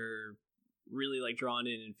you're really like drawn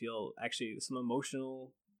in and feel actually some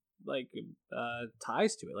emotional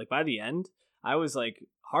ties to it. Like by the end, I was like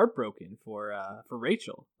heartbroken for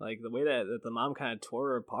Rachel, like the way that the mom kind of tore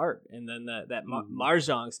her apart, and then that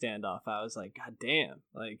mahjong standoff. I was like, God damn!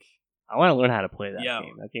 Like I want to learn how to play that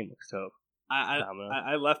game. That game looks so.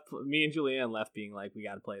 I left. Me and Julianne left being like, we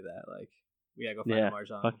got to play that. Like we gotta go find a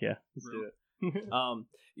mahjong. Fuck yeah, let's do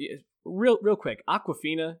it. Real quick,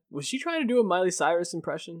 Awkwafina, was she trying to do a Miley Cyrus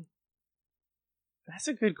impression? That's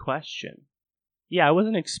a good question. Yeah, I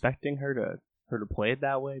wasn't expecting her to play it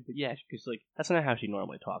that way, but yeah, because like that's not how she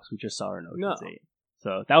normally talks. We just saw her in Ocean's 8,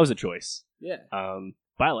 so that was a choice. Yeah.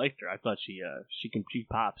 But I liked her. I thought she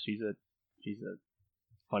pops. She's a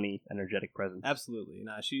funny, energetic presence. Absolutely.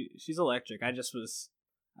 Nah, she's electric. I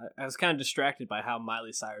was kind of distracted by how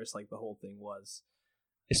Miley Cyrus like the whole thing was,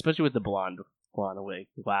 especially with the blonde wig.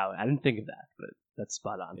 Wow, I didn't think of that, but that's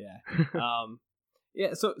spot on. Yeah.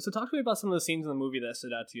 Yeah. So talk to me about some of the scenes in the movie that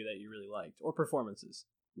stood out to you that you really liked, or performances.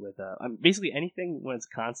 With basically anything when it's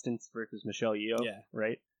Constance versus Michelle Yeoh,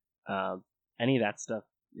 right? Any of that stuff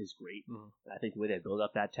is great. I think the way they build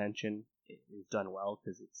up that tension is done well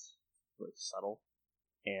because it's really subtle.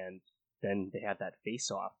 And then they have that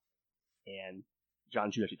face-off, and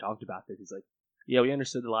John Chu actually talked about this. He's like, yeah, we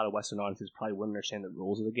understood a lot of Western audiences probably wouldn't understand the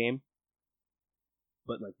rules of the game,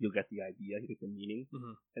 but like you'll get the idea, you get the meaning,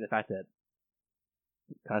 and the fact that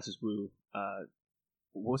Constance Wu,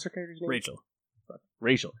 what was her character's name?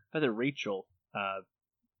 Rachel. The fact that Rachel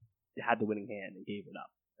had the winning hand and gave it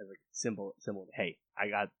up as like a symbol of, hey, I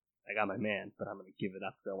got my man, but I'm gonna give it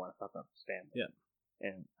up because I want to fuck up his family. Yeah,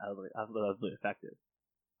 and I thought that was really effective.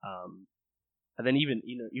 And then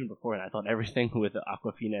even before that, I thought everything with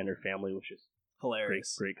Awkwafina and her family was just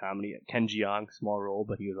hilarious. Great comedy. Ken Jeong, small role,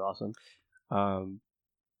 but he was awesome.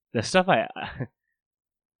 The stuff I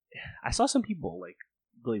saw some people like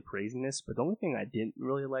really praising this, but the only thing I didn't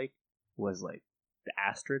really like was like the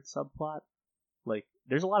Astrid subplot. like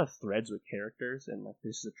there's a lot of threads with characters, and like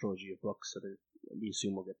this is a trilogy of books, so we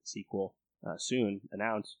assume we'll get the sequel soon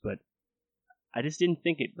announced. But I just didn't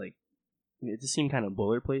think it just seemed kind of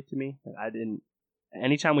boilerplate to me. Like, I didn't.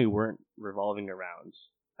 Anytime we weren't revolving around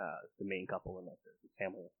the main couple and like the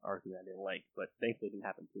family argument, I didn't like. But thankfully, it didn't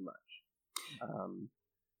happen too much.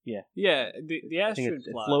 Yeah. The Astrid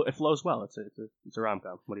plot. It flows well. It's a rom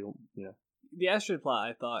com. What do you know? The Astrid plot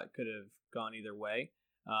I thought could have gone either way.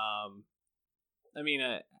 I mean,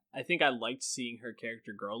 I think I liked seeing her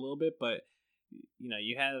character grow a little bit, but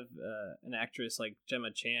you have an actress like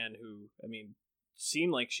Gemma Chan who, I mean,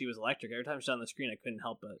 seemed like she was electric. Every time she's on the screen, I couldn't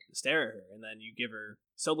help but stare at her. And then you give her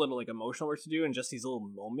so little like emotional work to do in just these little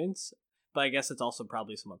moments. But I guess it's also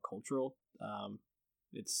probably somewhat cultural.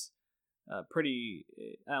 It's pretty.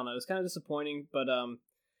 I don't know. It's kind of disappointing, but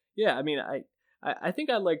yeah. I mean, I think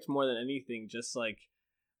I liked more than anything just like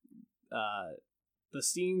the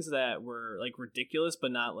scenes that were like ridiculous,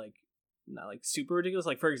 but not like super ridiculous.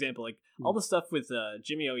 Like for example, like all the stuff with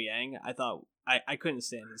Jimmy O Yang, I thought I couldn't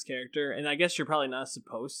stand his character, and I guess you're probably not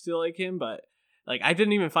supposed to like him, but like I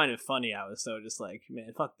didn't even find it funny. I was so just like,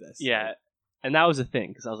 man, fuck this. Yeah, like, and that was the thing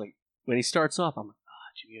because I was like, when he starts off, I'm like,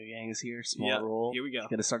 Jimmy O Yang is here, small role. Here we go. He's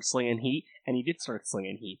gonna start slinging heat, and he did start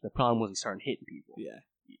slinging heat. The problem was he started hitting people. Yeah,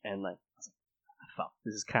 and like I was like, fuck,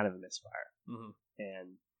 this is kind of a misfire. Mm-hmm. And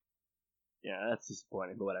yeah, that's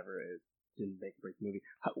disappointing, but whatever. It didn't make a break the movie.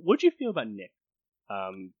 What'd you feel about Nick?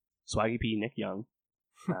 Swaggy P, Nick Young,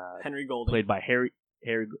 Henry Golding, played by Harry.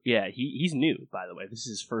 Yeah, he's new, by the way. This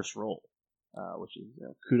is his first role, which is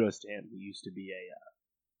kudos to him. He used to be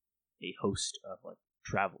a host of like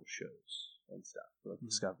travel shows and stuff, like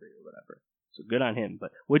Discovery or whatever. So good on him.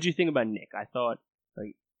 But what'd you think about Nick? I thought,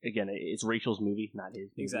 like, again, it's Rachel's movie, not his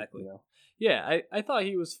movie. Exactly. You know? Yeah, I thought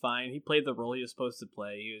he was fine. He played the role he was supposed to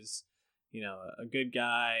play. He was, a good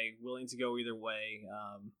guy, willing to go either way,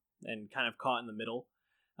 and kind of caught in the middle.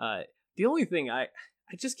 The only thing I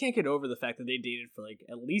just can't get over the fact that they dated for like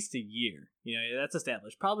at least a year. That's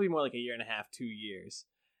established. Probably more like a year and a half, 2 years.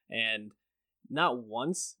 And not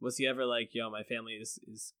once was he ever like, my family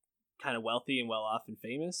is kind of wealthy and well off and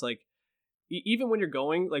famous. Like, even when you're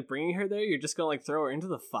going, like, bringing her there, you're just gonna like throw her into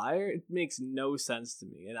the fire. It makes no sense to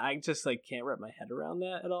me, and I just like can't wrap my head around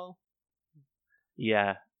that at all.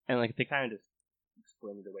 Yeah, and like they kind of just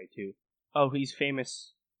explain it away too. Oh, he's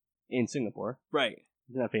famous in Singapore, right?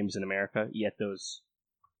 He's not famous in America. Yet those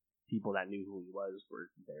people that knew who he was were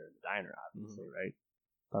there in the diner, obviously, right?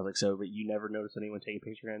 I was like, so, but you never noticed anyone take a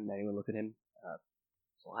picture of him, anyone look at him?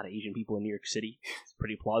 There's a lot of Asian people in New York City. It's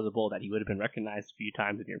pretty plausible that he would have been recognized a few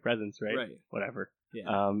times in your presence, right? Right. Whatever.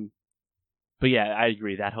 Yeah. But yeah, I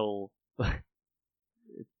agree. That whole, and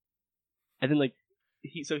then like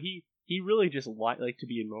he really just want like to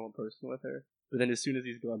be a normal person with her. But then as soon as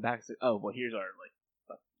he's going back, it's like, oh well, here's our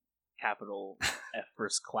like capital F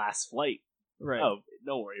first class flight. Right. Oh,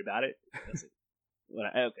 don't worry about it.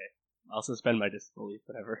 Okay. I'll suspend my disbelief,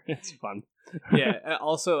 whatever. It's fun. Yeah.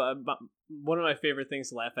 Also, one of my favorite things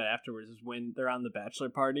to laugh at afterwards is when they're on the bachelor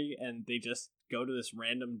party and they just go to this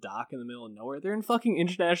random dock in the middle of nowhere. They're in fucking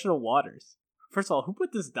international waters. First of all, who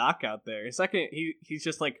put this dock out there? Second, he's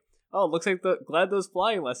just like, oh, looks like glad those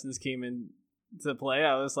flying lessons came in to play.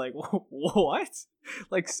 I was like, what?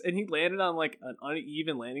 Like, and he landed on like an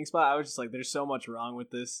uneven landing spot. I was just like, there's so much wrong with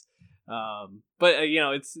this. But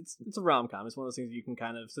it's a rom-com. It's one of those things you can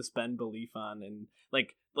kind of suspend belief on, and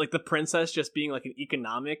like the princess just being like an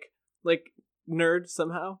economic like nerd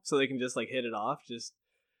somehow, so they can just like hit it off. Just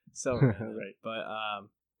so right. But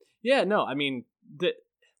yeah, no, I mean the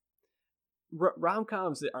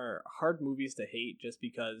rom-coms are hard movies to hate just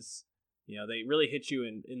because they really hit you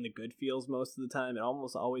in the good feels most of the time. It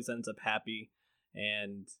almost always ends up happy,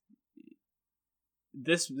 and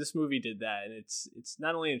this movie did that, and it's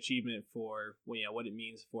not only an achievement for what it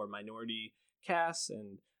means for minority casts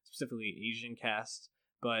and specifically Asian casts,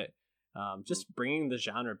 but just bringing the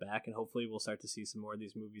genre back, and hopefully we'll start to see some more of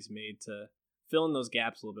these movies made to fill in those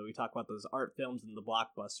gaps a little bit. We talk about those art films and the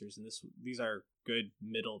blockbusters, and these are good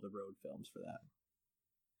middle of the road films for that.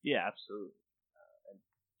 Yeah, absolutely.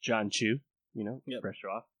 John Chu, Yep. fresh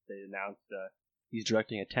off, they announced he's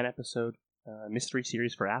directing a 10-episode mystery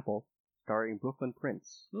series for Apple, starring Brooklyn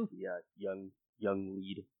Prince, the young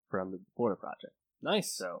lead from the Florida Project.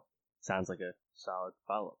 Nice. So sounds like a solid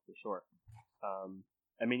follow-up for sure.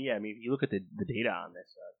 If you look at the data on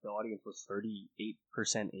this, the audience was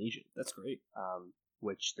 38% Asian. That's great.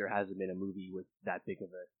 Which there hasn't been a movie with that big of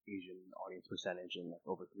an Asian audience percentage in like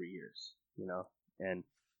over 3 years. And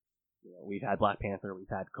we've had Black Panther, we've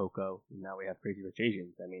had Coco, and now we have Crazy Rich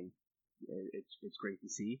Asians. I mean, it's great to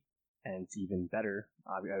see. And it's even better,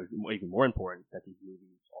 even more important, that these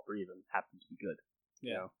movies, all three of them, happen to be good.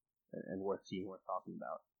 You know, and worth seeing, worth talking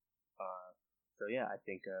about. So yeah, I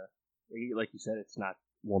think, like you said,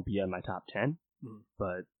 won't be on my top 10,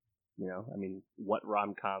 but, you know, I mean, what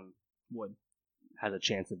rom-com has a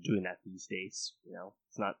chance of doing that these days? You know,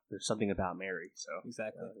 there's something about Mary, so.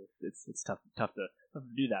 Exactly. It's tough to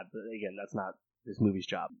do that, but again, that's not this movie's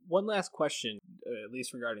job. One last question, at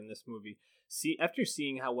least regarding this movie. After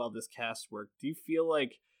seeing how well this cast worked, do you feel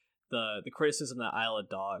like the criticism that Isle of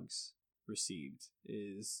Dogs received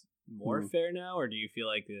is more fair now, or do you feel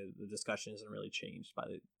like the discussion hasn't really changed by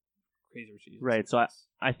the Crazy Rich Asians? Right, so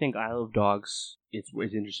I think Isle of Dogs, it's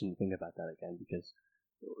interesting to think about that again, because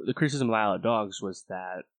the criticism of Isle of Dogs was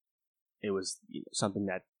that it was something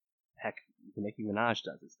that, heck, Nicki Minaj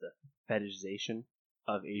does. It's the fetishization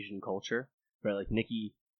of Asian culture, where like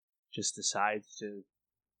Nicki just decides to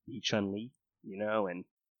be Chun-Li, you know, and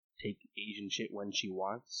take Asian shit when she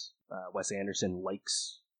wants. Wes Anderson really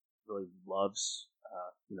loves,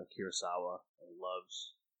 Kurosawa, and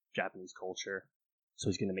loves Japanese culture. So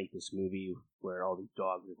he's going to make this movie where all these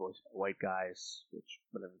dogs are voiced by white guys,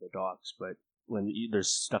 whatever they're dogs, but when there's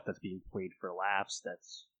stuff that's being played for laughs,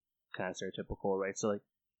 that's kind of stereotypical, right? So like,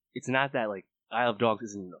 it's not that like Isle of Dogs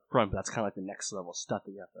isn't in the front, but that's kind of like the next level stuff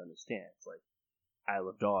that you have to understand. It's like Isle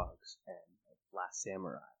of Dogs and Last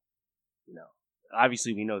Samurai. You know,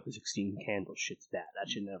 obviously we know the 16 Candles shit's bad. That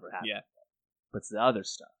should never happen. Yeah. But it's the other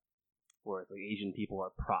stuff where like Asian people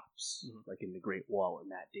are props, like in The Great Wall, where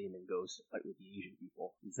Matt Damon goes to fight with the Asian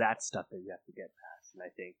people. It's that stuff that you have to get past. And I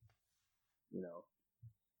think, you know,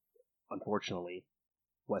 unfortunately,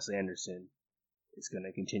 Wes Anderson is going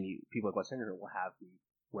to continue. People like Wes Anderson will have the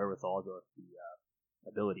wherewithal, the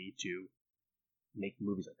ability to make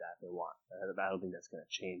movies like that if they want. I don't think that's going to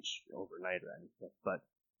change overnight or anything. But,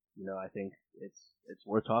 you know, I think it's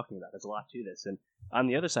worth talking about. There's a lot to this. And on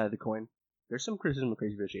the other side of the coin, there's some criticism of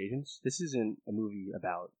Crazy Rich Asians. This isn't a movie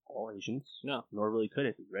about all Asians. No. Nor really could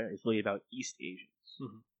it be, right? It's really about East Asians.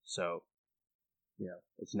 Mm-hmm. So, you know,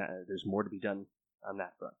 it's not. There's more to be done on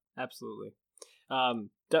that front. Absolutely.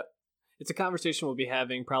 It's a conversation we'll be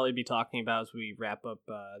having, probably be talking about as we wrap up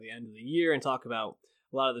the end of the year and talk about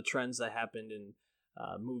a lot of the trends that happened in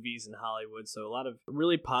movies in Hollywood. So a lot of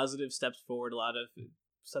really positive steps forward, a lot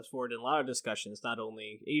of discussions, not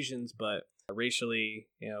only Asians, but racially,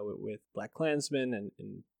 you know, with Black Klansmen and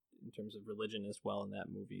in terms of religion as well in that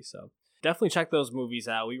movie. So definitely check those movies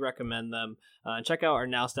out. We recommend them. Check out our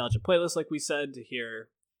Nostalgia playlist, like we said, to hear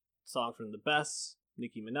songs from the best,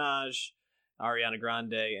 Nicki Minaj, Ariana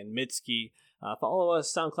Grande, and Mitski. Follow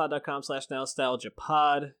us,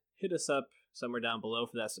 soundcloud.com/nostalgiapod. Hit us up somewhere down below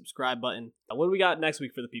for that subscribe button. What do we got next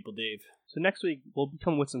week for the people, Dave? So next week, we'll be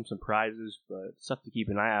coming with some surprises, but stuff to keep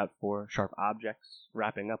an eye out for. Sharp Objects,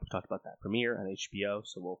 wrapping up. We talked about that premiere on HBO,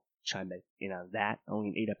 so we'll chime back in on that. Only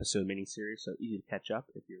an 8-episode miniseries, so easy to catch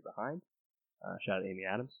up if you're behind. Shout out to Amy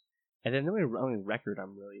Adams. And then the only record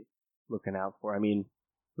I'm really looking out for, I mean,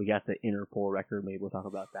 we got the Interpol record, maybe we'll talk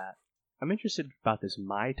about that. I'm interested about this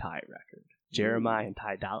Mai Tai record, Jeremiah and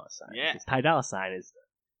Ty Dolla $ign. Yeah. Ty Dolla $ign is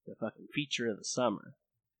the fucking feature of the summer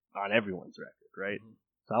on everyone's record, right? Mm-hmm.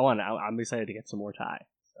 So I'm excited to get some more Ty.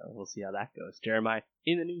 So we'll see how that goes. Jeremiah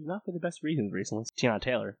in the news, not for the best reasons recently. Tiana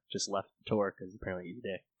Taylor just left the tour because apparently he's a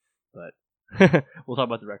dick. But we'll talk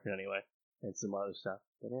about the record anyway and some other stuff.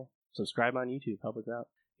 But yeah, subscribe on YouTube, help us out.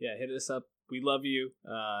 Yeah, hit us up. We love you.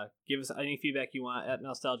 Give us any feedback you want at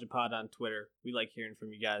NostalgiaPod on Twitter. We like hearing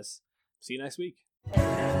from you guys. See you next week.